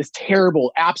 It's just this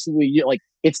terrible, absolutely, like,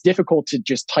 it's difficult to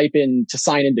just type in to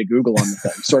sign into Google on the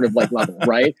thing, sort of like level.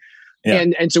 Right. Yeah.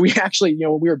 And so we actually,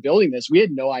 when we were building this, we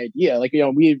had no idea. Like,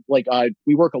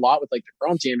 we work a lot with like the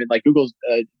Chrome team, and like Google's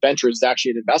Ventures is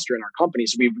actually an investor in our company.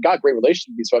 So we've got great relations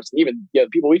with these folks. And even the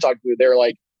people we talked to, they're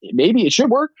like, maybe it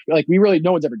should work. Like,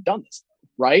 no one's ever done this,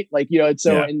 right? Like,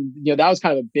 that was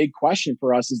kind of a big question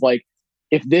for us, is like,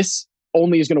 if this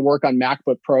only is going to work on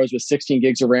MacBook Pros with 16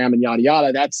 gigs of RAM and yada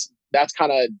yada, it's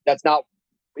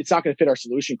not going to fit our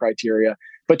solution criteria.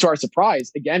 But to our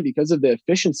surprise, again, because of the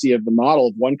efficiency of the model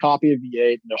of one copy of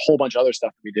V8 and a whole bunch of other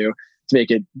stuff that we do to make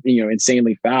it,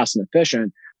 insanely fast and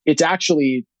efficient, it's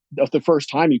actually the first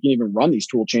time you can even run these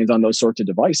tool chains on those sorts of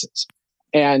devices.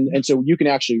 And so you can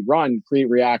actually create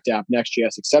React app,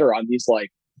 NextJS, et cetera, on these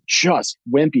like just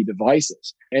wimpy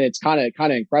devices. And it's kind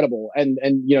of incredible. And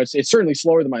it's certainly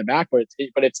slower than my Mac, but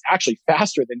it's actually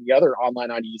faster than the other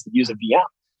online IDEs that use a VM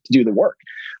to do the work.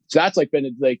 So that's like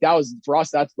been like, that was for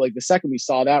us, that's like the second we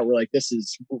saw that, we're like,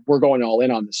 we're going all in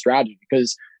on this strategy,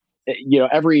 because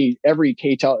every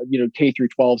K through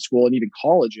 12 school and even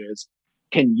colleges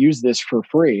can use this for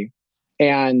free.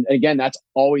 And again, that's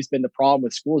always been the problem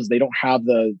with schools, is they don't have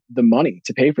the money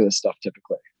to pay for this stuff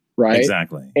typically. Right.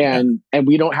 Exactly. And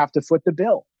we don't have to foot the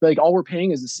bill. Like, all we're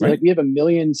paying is this, right. Like, we have 1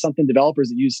 million something developers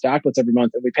that use StackBlitz every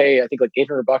month, and we pay, I think, like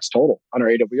 $800 total on our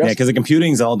AWS. Yeah, because the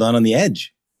computing's all done on the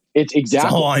edge. It's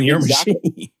all on your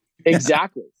machine.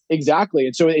 Exactly.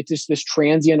 And so it's just this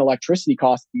transient electricity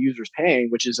cost the user's paying,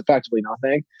 which is effectively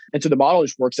nothing. And so the model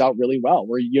just works out really well,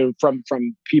 where from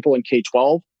people in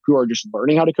K-12 who are just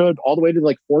learning how to code, all the way to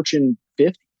like Fortune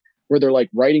 50, where they're like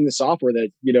writing the software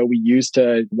that we use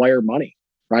to wire money.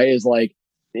 Right? Is like,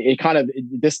 it kind of,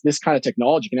 this kind of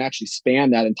technology can actually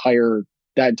span that entire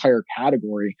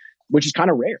category, which is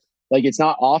kind of rare. Like, it's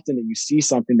not often that you see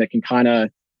something that can kind of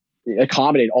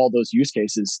accommodate all those use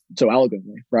cases so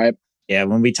elegantly, right? Yeah,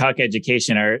 when we talk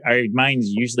education, our minds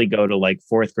usually go to like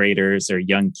fourth graders or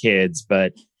young kids,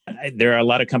 but there are a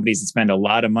lot of companies that spend a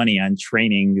lot of money on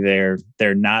training their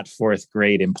not fourth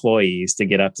grade employees to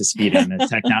get up to speed on the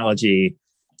technology,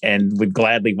 and would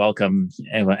gladly welcome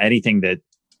anything that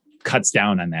cuts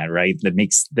down on that, right? That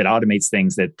automates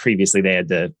things that previously they had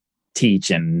to teach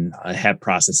and have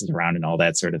processes around and all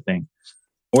that sort of thing.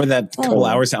 Or that couple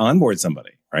hours to onboard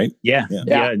somebody, right? Yeah,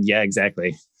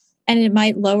 exactly. And it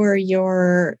might lower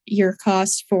your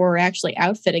cost for actually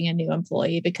outfitting a new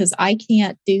employee, because I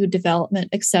can't do development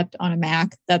except on a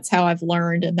Mac. That's how I've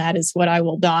learned, and that is what I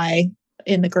will die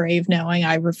in the grave knowing.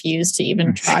 I refuse to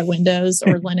even try Windows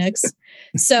or Linux.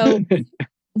 So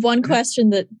one question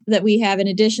that we have, in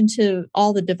addition to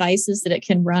all the devices that it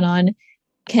can run on,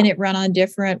 can it run on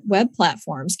different web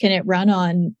platforms? Can it run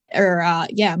on,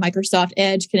 Microsoft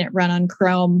Edge? Can it run on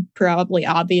Chrome? Probably,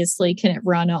 obviously. Can it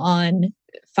run on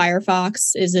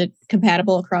Firefox? Is it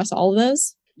compatible across all of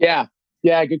those? Yeah,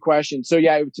 good question. So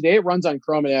today it runs on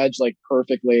Chrome and Edge like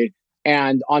perfectly.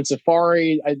 And on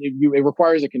Safari, it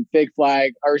requires a config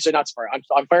flag, or so not Safari,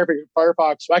 on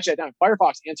Firefox. Well, actually, on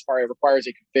Firefox and Safari, it requires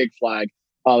a config flag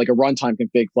like a runtime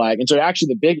config flag. And so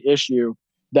actually the big issue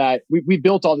that we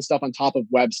built all this stuff on top of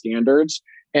web standards.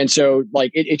 And so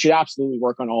like it should absolutely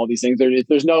work on all of these things.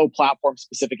 There's no platform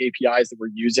specific APIs that we're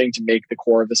using to make the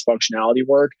core of this functionality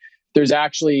work. There's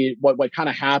actually what kind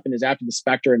of happened is after the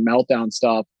Spectre and Meltdown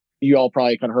stuff, you all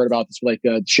probably kind of heard about this with like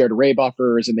the shared array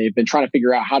buffers, and they've been trying to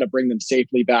figure out how to bring them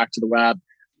safely back to the web.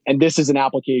 And this is an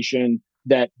application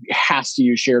that has to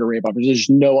use shared array buffers. There's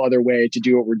no other way to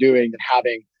do what we're doing than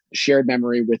having shared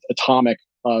memory with atomic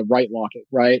write locking,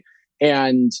 right?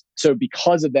 And so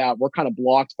because of that, we're kind of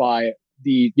blocked by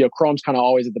Chrome's kind of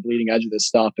always at the bleeding edge of this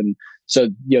stuff. And so,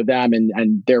 them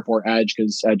and therefore Edge,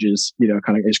 because Edge is,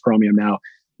 kind of is Chromium now.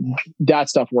 That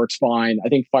stuff works fine. I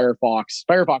think Firefox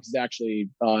is actually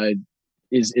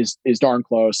is darn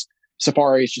close.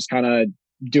 Safari is just kind of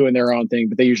doing their own thing,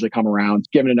 but they usually come around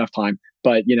given enough time.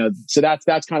 But so that's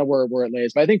kind of where it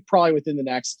lays. But I think probably within the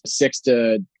next 6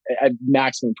 to at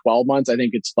maximum 12 months, I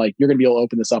think it's like you're going to be able to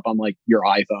open this up on like your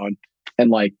iPhone and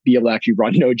like be able to actually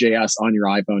run Node.js on your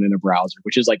iPhone in a browser,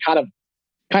 which is like kind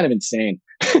of insane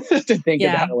to think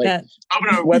about. Like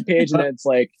open a web page and then it's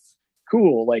like,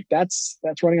 cool, like that's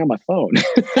running on my phone.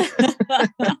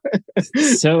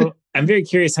 So I'm very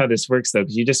curious how this works though,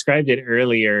 because you described it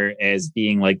earlier as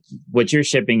being like what you're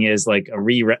shipping is like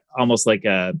almost like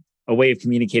a way of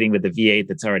communicating with the V8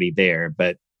 that's already there.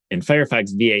 But in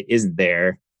Firefox, V8 isn't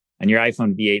there, and your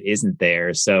iPhone V8 isn't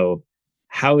there. So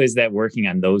how is that working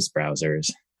on those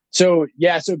browsers? So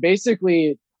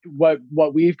basically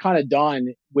what we've kind of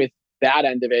done with that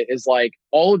end of it is like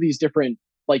all of these different,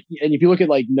 like, and if you look at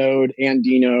like Node and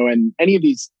Dino and any of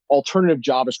these alternative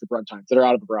JavaScript runtimes that are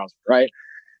out of the browser, right?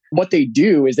 What they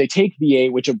do is they take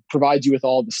V8, which provides you with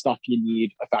all the stuff you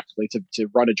need effectively to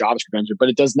run a JavaScript engine, but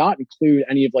it does not include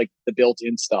any of like the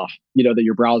built-in stuff, that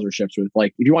your browser ships with.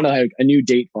 Like if you want to have a new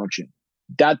date function,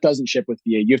 that doesn't ship with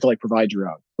V8. You have to like provide your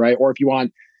own, right? Or if you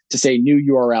want to say new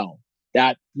URL,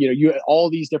 that, all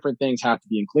these different things have to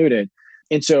be included.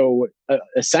 And so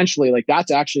essentially, like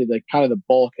that's actually like kind of the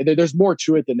bulk. There's more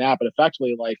to it than that, but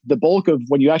effectively, like the bulk of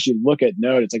when you actually look at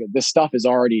Node, it's like this stuff is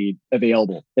already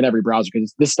available in every browser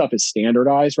because this stuff is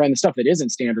standardized, right? And the stuff that isn't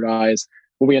standardized,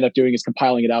 what we end up doing is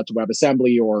compiling it out to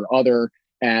WebAssembly or other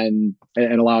and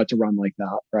allow it to run like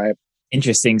that, right?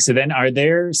 Interesting. So then are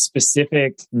there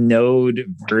specific Node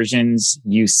versions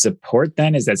you support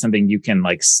then? Is that something you can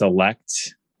like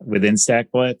select within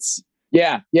StackBlitz?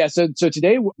 Yeah. So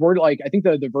today we're like, I think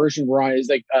the version we're on is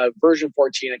like version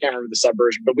 14. I can't remember the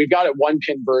subversion, but we've got a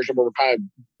 1-pin version where we're kind of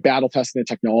battle testing the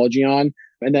technology on.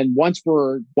 And then once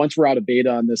we're out of beta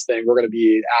on this thing, we're going to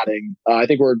be adding, I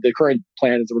think the current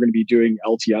plan is that we're going to be doing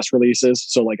LTS releases.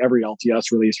 So like every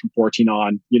LTS release from 14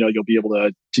 on, you'll be able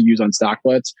to use on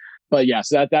StackBlitz. But yeah,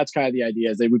 so that's kind of the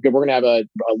idea is that we're going to have a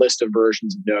list of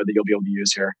versions of Node that you'll be able to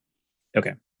use here.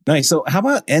 Okay. Nice. So how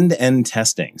about end-to-end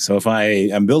testing? So if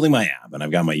I'm building my app and I've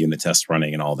got my unit tests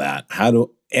running and all that,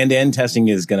 end-to-end testing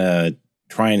is going to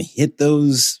try and hit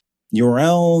those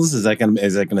URLs? Is that going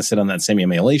to sit on that same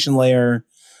emulation layer?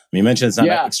 I mean, you mentioned it's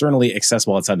not externally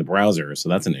accessible outside the browser, so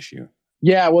that's an issue.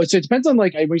 Yeah. Well, so it depends on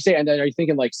like when you say end-to-end, are you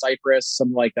thinking like Cypress,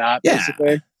 something like that?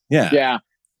 Basically? Yeah.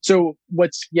 So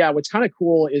what's kind of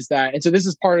cool is that, and so this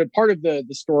is part of the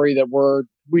story that we're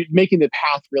making the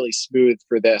path really smooth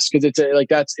for this because it's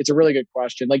a really good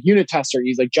question. Like unit tests are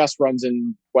easy, like just runs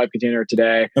in web container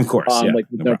today, of course,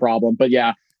 no problem. But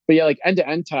like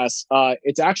end-to-end tests,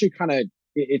 it's actually kind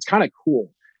of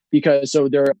cool because so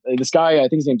this guy, I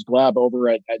think his name's Gleb over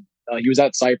at he was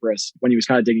at Cypress when he was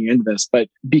kind of digging into this, but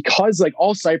because like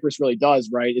all Cypress really does,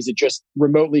 right, is it just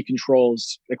remotely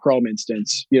controls a Chrome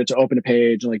instance, to open a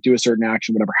page and like do a certain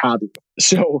action, whatever have you.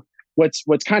 So what's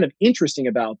kind of interesting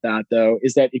about that though,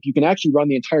 is that if you can actually run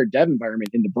the entire dev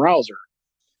environment in the browser,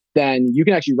 then you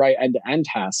can actually write end-to-end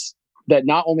tests that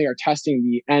not only are testing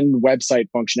the end website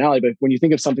functionality, but when you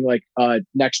think of something like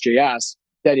NextJS,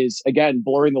 that is again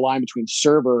blurring the line between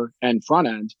server and front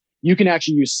end, you can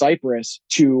actually use Cypress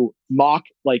to mock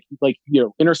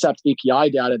intercept API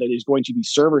data that is going to be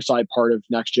server-side part of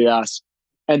Next.js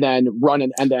and then run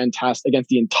an end-to-end test against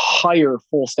the entire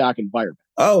full stack environment.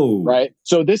 Oh, right.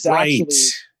 So this actually,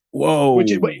 whoa,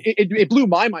 which it blew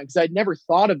my mind because I'd never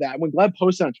thought of that. When Gleb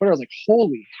posted on Twitter, I was like,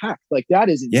 holy heck, like that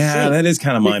is insane. Yeah, that is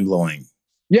kind of mind-blowing.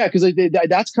 Yeah, because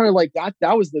that's kind of like that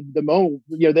was the moment,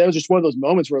 that was just one of those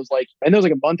moments where it was like, and that was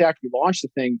like a month after we launched the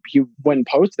thing, when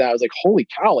posted that, I was like, holy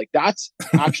cow, like that's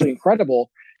actually incredible.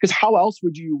 Because how else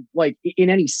would you, like, in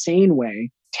any sane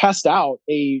way, test out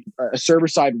a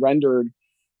server-side rendered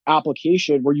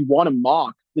application where you want to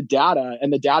mock the data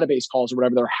and the database calls or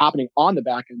whatever that are happening on the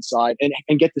backend side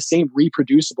and get the same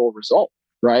reproducible result,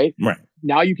 right? Right.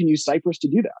 now you can use Cypress to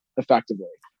do that effectively.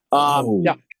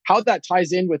 Yeah. How that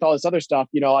ties in with all this other stuff,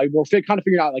 we're kind of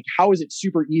figuring out like how is it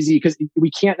super easy, because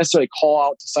we can't necessarily call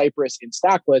out to Cypress in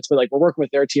Stackblitz, but like we're working with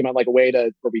their team on like a way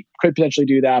to where we could potentially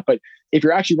do that. But if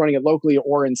you're actually running it locally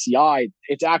or in CI,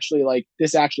 it's actually like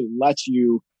this actually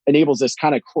enables this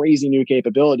kind of crazy new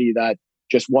capability that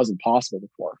just wasn't possible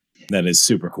before. That is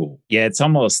super cool. Yeah, it's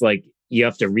almost like you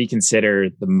have to reconsider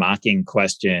the mocking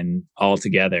question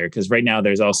altogether, because right now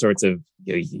there's all sorts of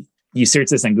you search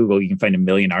this on Google, you can find a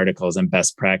million articles on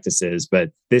best practices,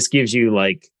 but this gives you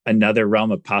like another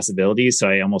realm of possibilities. So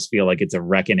I almost feel like it's a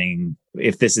reckoning,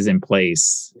 if this is in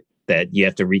place, that you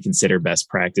have to reconsider best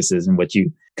practices and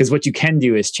because what you can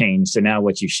do is change. So now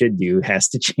what you should do has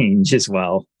to change as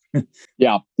well.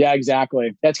 Yeah,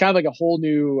 exactly. That's kind of like a whole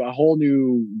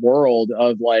new world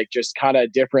of like just kind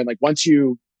of different. Like once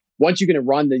you're going to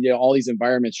run all these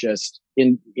environments just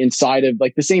inside of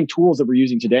like the same tools that we're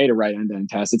using today to write end-to-end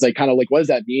tests, it's like kind of like, what does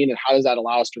that mean, and how does that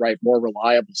allow us to write more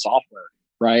reliable software,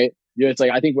 right? It's like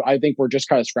I think we're just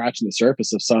kind of scratching the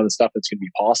surface of some of the stuff that's going to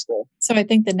be possible. So I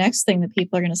think the next thing that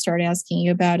people are going to start asking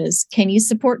you about is, can you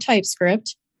support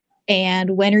TypeScript?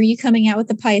 And when are you coming out with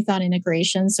the Python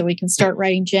integration so we can start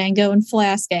writing Django and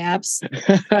Flask apps?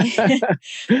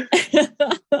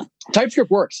 TypeScript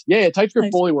works. Yeah,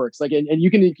 TypeScript fully works. Like, and you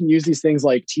can use these things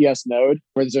like TS Node,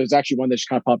 where there's actually one that just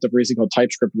kind of popped up recently called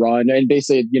TypeScript Run. And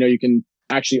basically, you can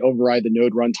actually override the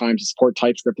Node runtime to support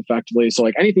TypeScript effectively. So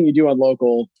like anything you do on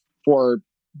local for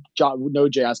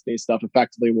Node.js based stuff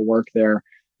effectively will work there.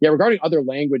 Yeah, regarding other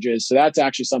languages, so that's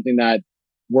actually something that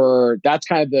that's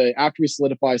kind of after we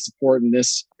solidify support in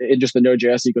just the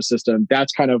Node.js ecosystem,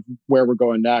 that's kind of where we're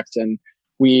going next. And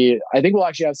I think we'll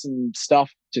actually have some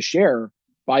stuff to share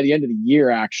by the end of the year,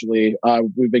 actually.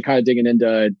 We've been kind of digging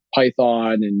into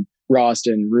Python and Rust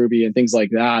and Ruby and things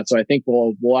like that. So I think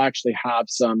we'll actually have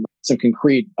some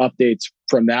concrete updates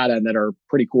from that end that are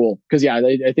pretty cool. Because yeah,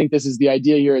 I think this is the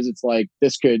idea here, is it's like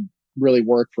this could really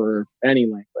work for any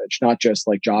language, not just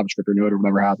like JavaScript or Node or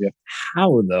whatever have you.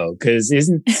 How though? Because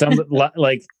isn't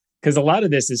because a lot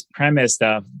of this is premised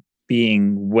off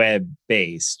being web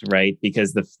based, right?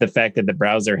 Because the fact that the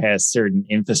browser has certain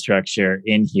infrastructure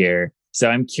in here. So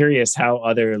I'm curious how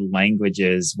other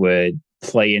languages would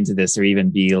play into this, or even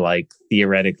be like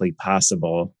theoretically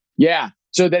possible. Yeah.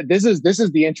 So this is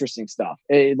the interesting stuff.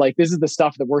 Like this is the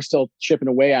stuff that we're still chipping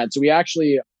away at. So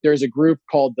there's a group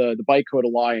called the Bytecode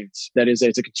Alliance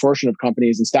it's a consortium of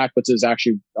companies, and Stackblitz is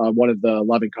actually one of the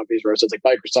 11 companies where it's like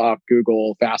Microsoft,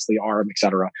 Google, Fastly, ARM,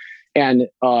 etc. And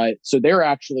so they're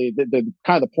actually the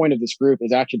kind of the point of this group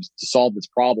is actually to solve this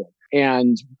problem.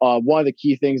 And one of the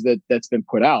key things that's been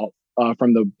put out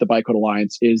from the Bytecode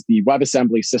Alliance is the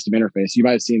WebAssembly system interface. You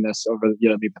might have seen this over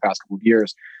maybe the past couple of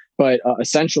years, but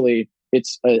essentially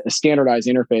it's a standardized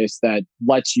interface that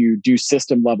lets you do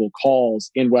system level calls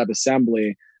in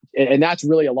WebAssembly. And that's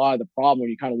really a lot of the problem when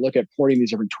you kind of look at porting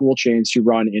these different tool chains to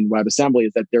run in WebAssembly,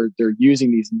 is that they're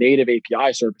using these native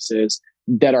API services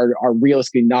that are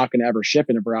realistically not going to ever ship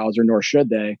in a browser, nor should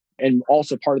they. And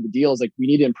also part of the deal is like we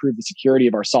need to improve the security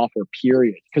of our software,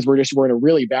 period, because we're in a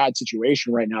really bad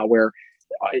situation right now where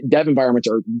dev environments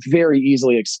are very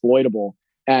easily exploitable,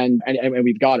 and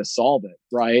we've got to solve it,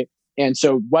 right? And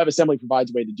so WebAssembly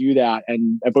provides a way to do that,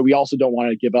 but we also don't want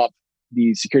to give up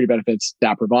the security benefits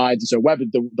that provides. And so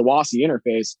the WASI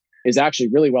interface is actually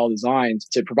really well designed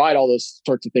to provide all those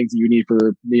sorts of things that you need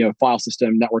for file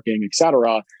system, networking, et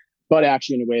cetera, but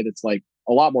actually in a way that's like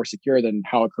a lot more secure than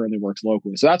how it currently works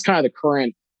locally. So that's kind of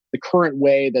the current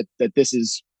way that this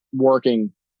is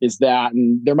working, is that,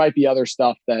 and there might be other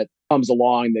stuff that comes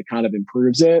along that kind of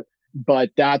improves it. But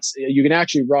you can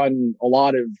actually run a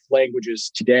lot of languages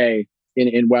today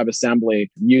in WebAssembly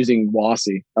using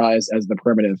WASI as the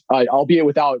primitive, albeit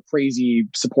without crazy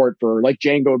support for, like,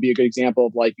 Django would be a good example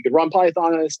of, like, you could run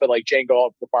Python on this, but like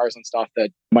Django requires some stuff that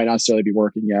might not necessarily be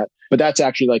working yet. But that's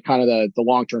actually like kind of the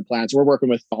long-term plan. So we're working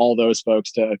with all those folks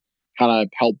to kind of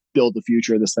help build the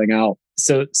future of this thing out.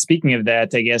 So speaking of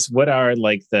that, I guess, what are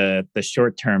like the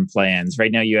short-term plans?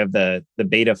 Right now you have the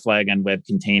beta flag on web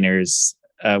containers.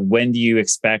 When do you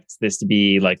expect this to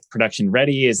be like production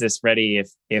ready? Is this ready?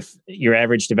 If your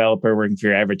average developer working for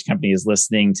your average company is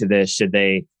listening to this, should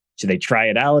they try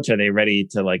it out? Are they ready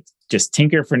to like just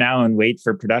tinker for now and wait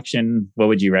for production? What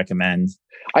would you recommend?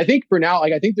 I think for now,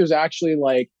 I think there's actually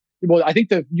I think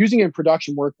that using it in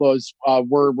production workflows,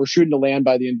 we're shooting to land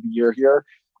by the end of the year here.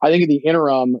 I think in the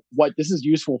interim, what this is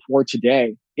useful for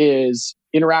today is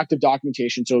interactive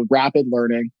documentation, so rapid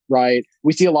learning, right?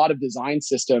 We see a lot of design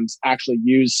systems actually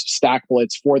use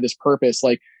Stackblitz for this purpose,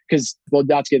 not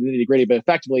to get into the nitty-gritty, but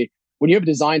effectively, when you have a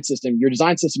design system, your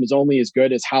design system is only as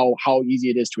good as how easy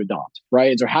it is to adopt,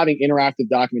 right? And so having interactive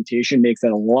documentation makes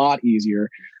that a lot easier.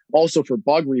 Also for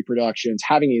bug reproductions,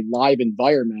 having a live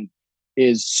environment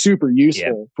is super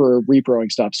useful for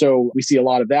reproing stuff. So we see a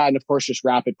lot of that. And of course, just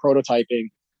rapid prototyping.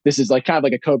 This is like kind of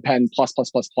like a CodePen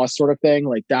 ++++ sort of thing.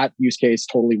 Like that use case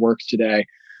totally works today.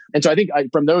 And so I think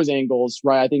from those angles,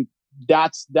 right, I think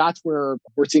that's where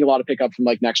we're seeing a lot of pickup from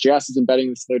like NextJS is embedding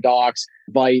this in their docs.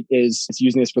 Vite is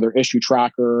using this for their issue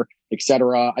tracker, et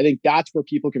cetera. I think that's where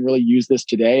people can really use this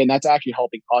today. And that's actually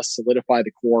helping us solidify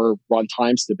the core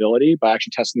runtime stability by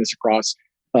actually testing this across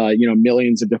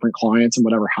millions of different clients and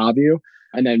whatever have you.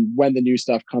 And then when the new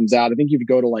stuff comes out, I think you could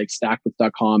go to like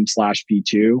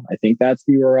stackwith.com/v2. I think that's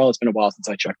the URL. It's been a while since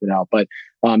I checked it out, but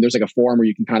there's like a forum where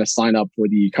you can kind of sign up for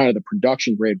the kind of the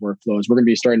production grade workflows. We're going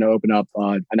to be starting to open up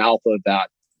an alpha of that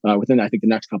within, I think, the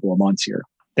next couple of months here.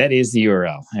 That is the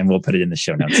URL, and we'll put it in the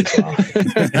show notes as well,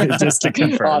 just to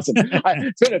confirm. Awesome.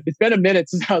 It's been a minute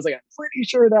since I was like, I'm pretty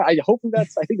sure that. I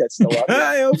think that's still up.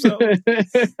 I hope so.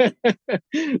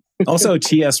 Also,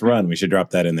 TS Run. We should drop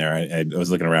that in there. I was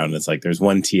looking around, and it's like there's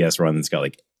one TS Run that's got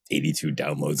like 82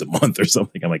 downloads a month or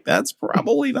something. I'm like, that's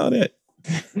probably not it.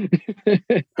 I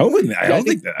hope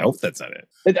that's not it.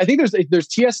 I think there's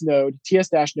TS Node.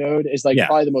 TS-Node is like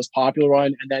probably the most popular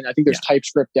one, and then I think there's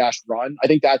TypeScript-Run. I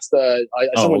think that's the.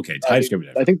 TypeScript.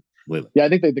 I think. Yeah, I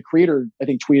think the creator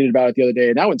tweeted about it the other day,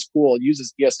 and that one's cool. It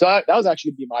uses ES. So that was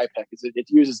actually going to be my pick. Is it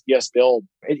uses ES build?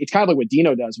 It's kind of like what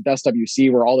Dino does with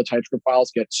SWC, where all the TypeScript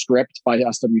files get stripped by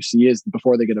SWC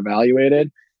before they get evaluated.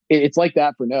 It's like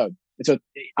that for Node. And so,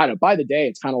 I don't know, by the day,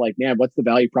 it's kind of like, man, what's the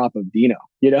value prop of Dino?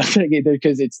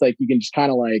 Because it's like, you can just kind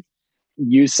of like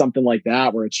use something like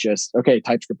that where it's just, okay,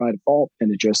 TypeScript by default,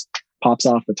 and it just pops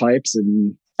off the types.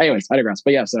 And anyways, I digress.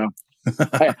 But yeah, so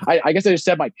I guess I just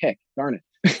said my pick. Darn it.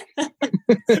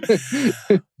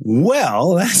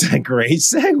 Well, that's a great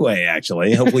segue,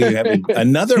 actually. Hopefully you have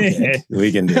another pick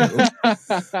we can do.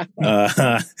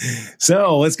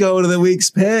 So let's go to the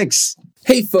week's picks.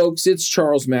 Hey folks, it's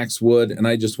Charles Max Wood, and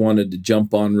I just wanted to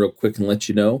jump on real quick and let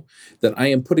you know that I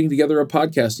am putting together a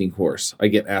podcasting course. I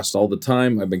get asked all the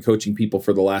time. I've been coaching people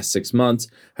for the last 6 months.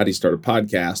 How do you start a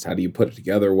podcast? How do you put it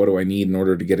together? What do I need in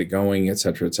order to get it going? Et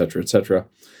cetera, et cetera, et cetera.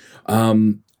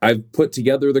 I've put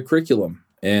together the curriculum,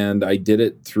 and I did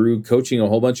it through coaching a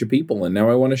whole bunch of people, and now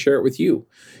I want to share it with you.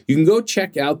 You can go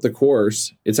check out the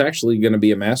course. It's actually going to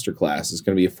be a masterclass. It's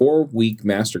going to be a 4-week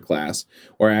masterclass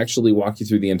where I actually walk you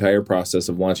through the entire process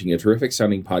of launching a terrific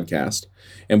sounding podcast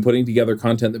and putting together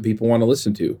content that people want to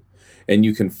listen to. And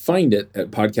you can find it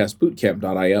at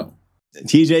podcastbootcamp.io.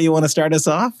 TJ, you want to start us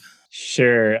off?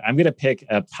 Sure. I'm going to pick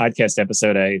a podcast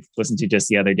episode I listened to just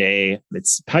the other day.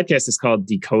 Podcast is called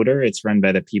Decoder. It's run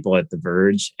by the people at The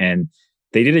Verge, and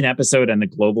they did an episode on the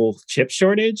global chip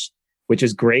shortage, which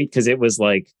is great because it was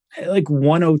like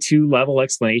 102 level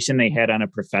explanation they had on a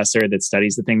professor that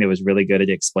studies the thing that was really good at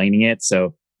explaining it.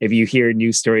 So if you hear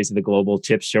news stories of the global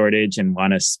chip shortage and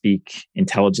want to speak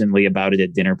intelligently about it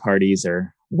at dinner parties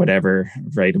or whatever,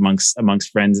 right, amongst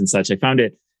friends and such, I found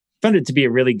it to be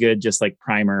a really good just like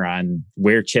primer on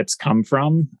where chips come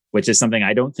from, which is something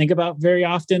I don't think about very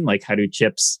often. Like, how do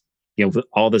chips,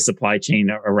 all the supply chain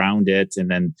around it, and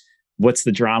then what's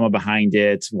the drama behind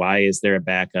it? Why is there a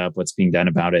backup? What's being done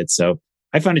about it? So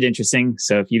I found it interesting.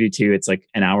 So if you do too, it's like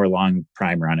an hour-long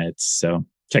primer on it. So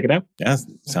check it out. Yeah,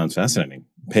 sounds fascinating.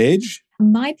 Paige?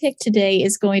 My pick today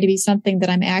is going to be something that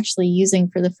I'm actually using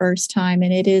for the first time,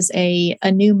 and it is a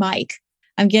new mic.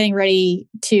 I'm getting ready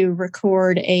to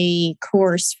record a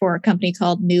course for a company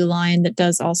called Newline that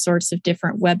does all sorts of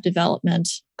different web development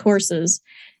courses.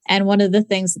 And one of the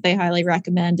things that they highly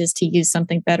recommend is to use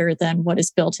something better than what is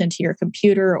built into your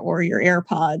computer or your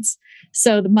AirPods.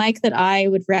 So the mic that I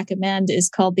would recommend is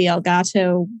called the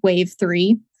Elgato Wave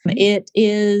 3.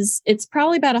 It's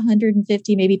probably about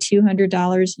 $150, maybe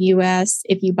 $200 US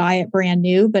if you buy it brand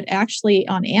new. But actually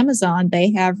on Amazon,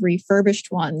 they have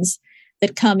refurbished ones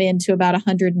that come into about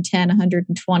 110,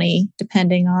 120,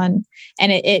 depending on,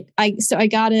 and I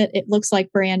got it. It looks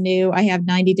like brand new. I have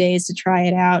 90 days to try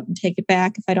it out and take it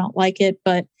back if I don't like it.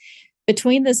 But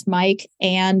between this mic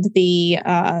and the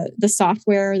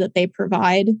software that they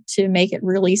provide to make it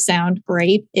really sound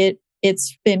great,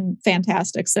 it's been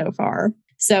fantastic so far.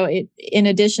 So in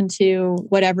addition to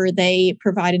whatever they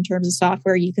provide in terms of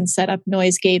software, you can set up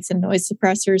noise gates and noise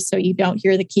suppressors so you don't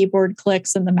hear the keyboard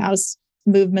clicks and the mouse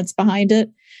movements behind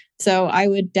it. So I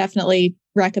would definitely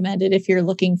recommend it if you're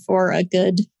looking for a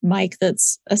good mic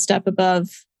that's a step above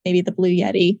maybe the Blue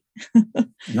Yeti.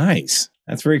 Nice.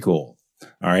 That's very cool.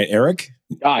 All right, Eric.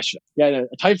 Gosh, yeah,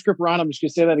 a TypeScript run. I'm just gonna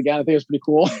say that again. I think it's pretty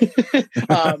cool.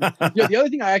 The other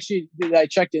thing that I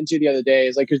checked into the other day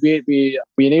is like, because we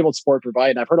enabled support for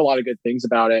Vite, and I've heard a lot of good things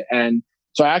about it. And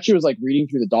so I actually was like reading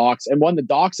through the docs, and one, the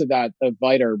docs of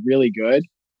Vite are really good.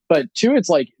 But two, it's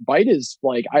like Vite is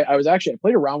like I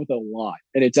played around with it a lot,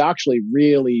 and it's actually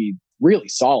really, really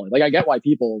solid. Like I get why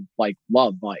people like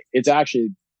love Vite. It's actually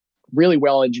really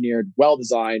well engineered, well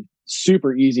designed,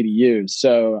 super easy to use.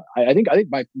 So I think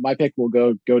my pick will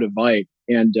go to Vite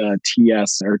and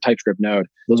TS or TypeScript Node.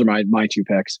 Those are my two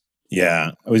picks.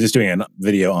 Yeah, I was just doing a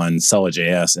video on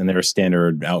Solid.js, and their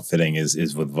standard outfitting is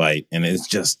with Vite, and it's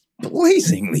just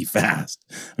blazingly fast.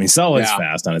 I mean, Solid's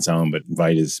fast on its own, but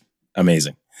Vite is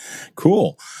amazing.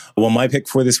 Cool. Well, my pick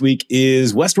for this week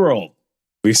is Westworld.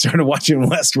 We started watching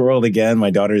Westworld again. My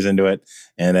daughter's into it,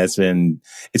 and it's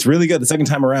really good. The second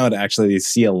time around, actually, you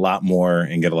see a lot more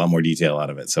and get a lot more detail out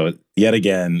of it. So yet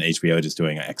again, HBO just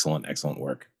doing excellent, excellent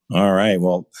work. All right.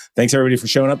 Well, thanks everybody for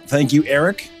showing up. Thank you,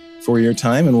 Eric, for your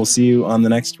time, and we'll see you on the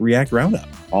next React Roundup.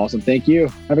 Awesome. Thank you.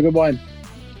 Have a good one.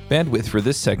 Bandwidth for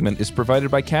this segment is provided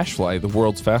by CacheFly, the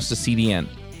world's fastest CDN.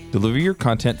 Deliver your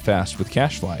content fast with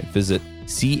CacheFly. Visit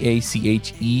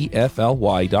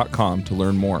CacheFly.com to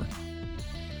learn more.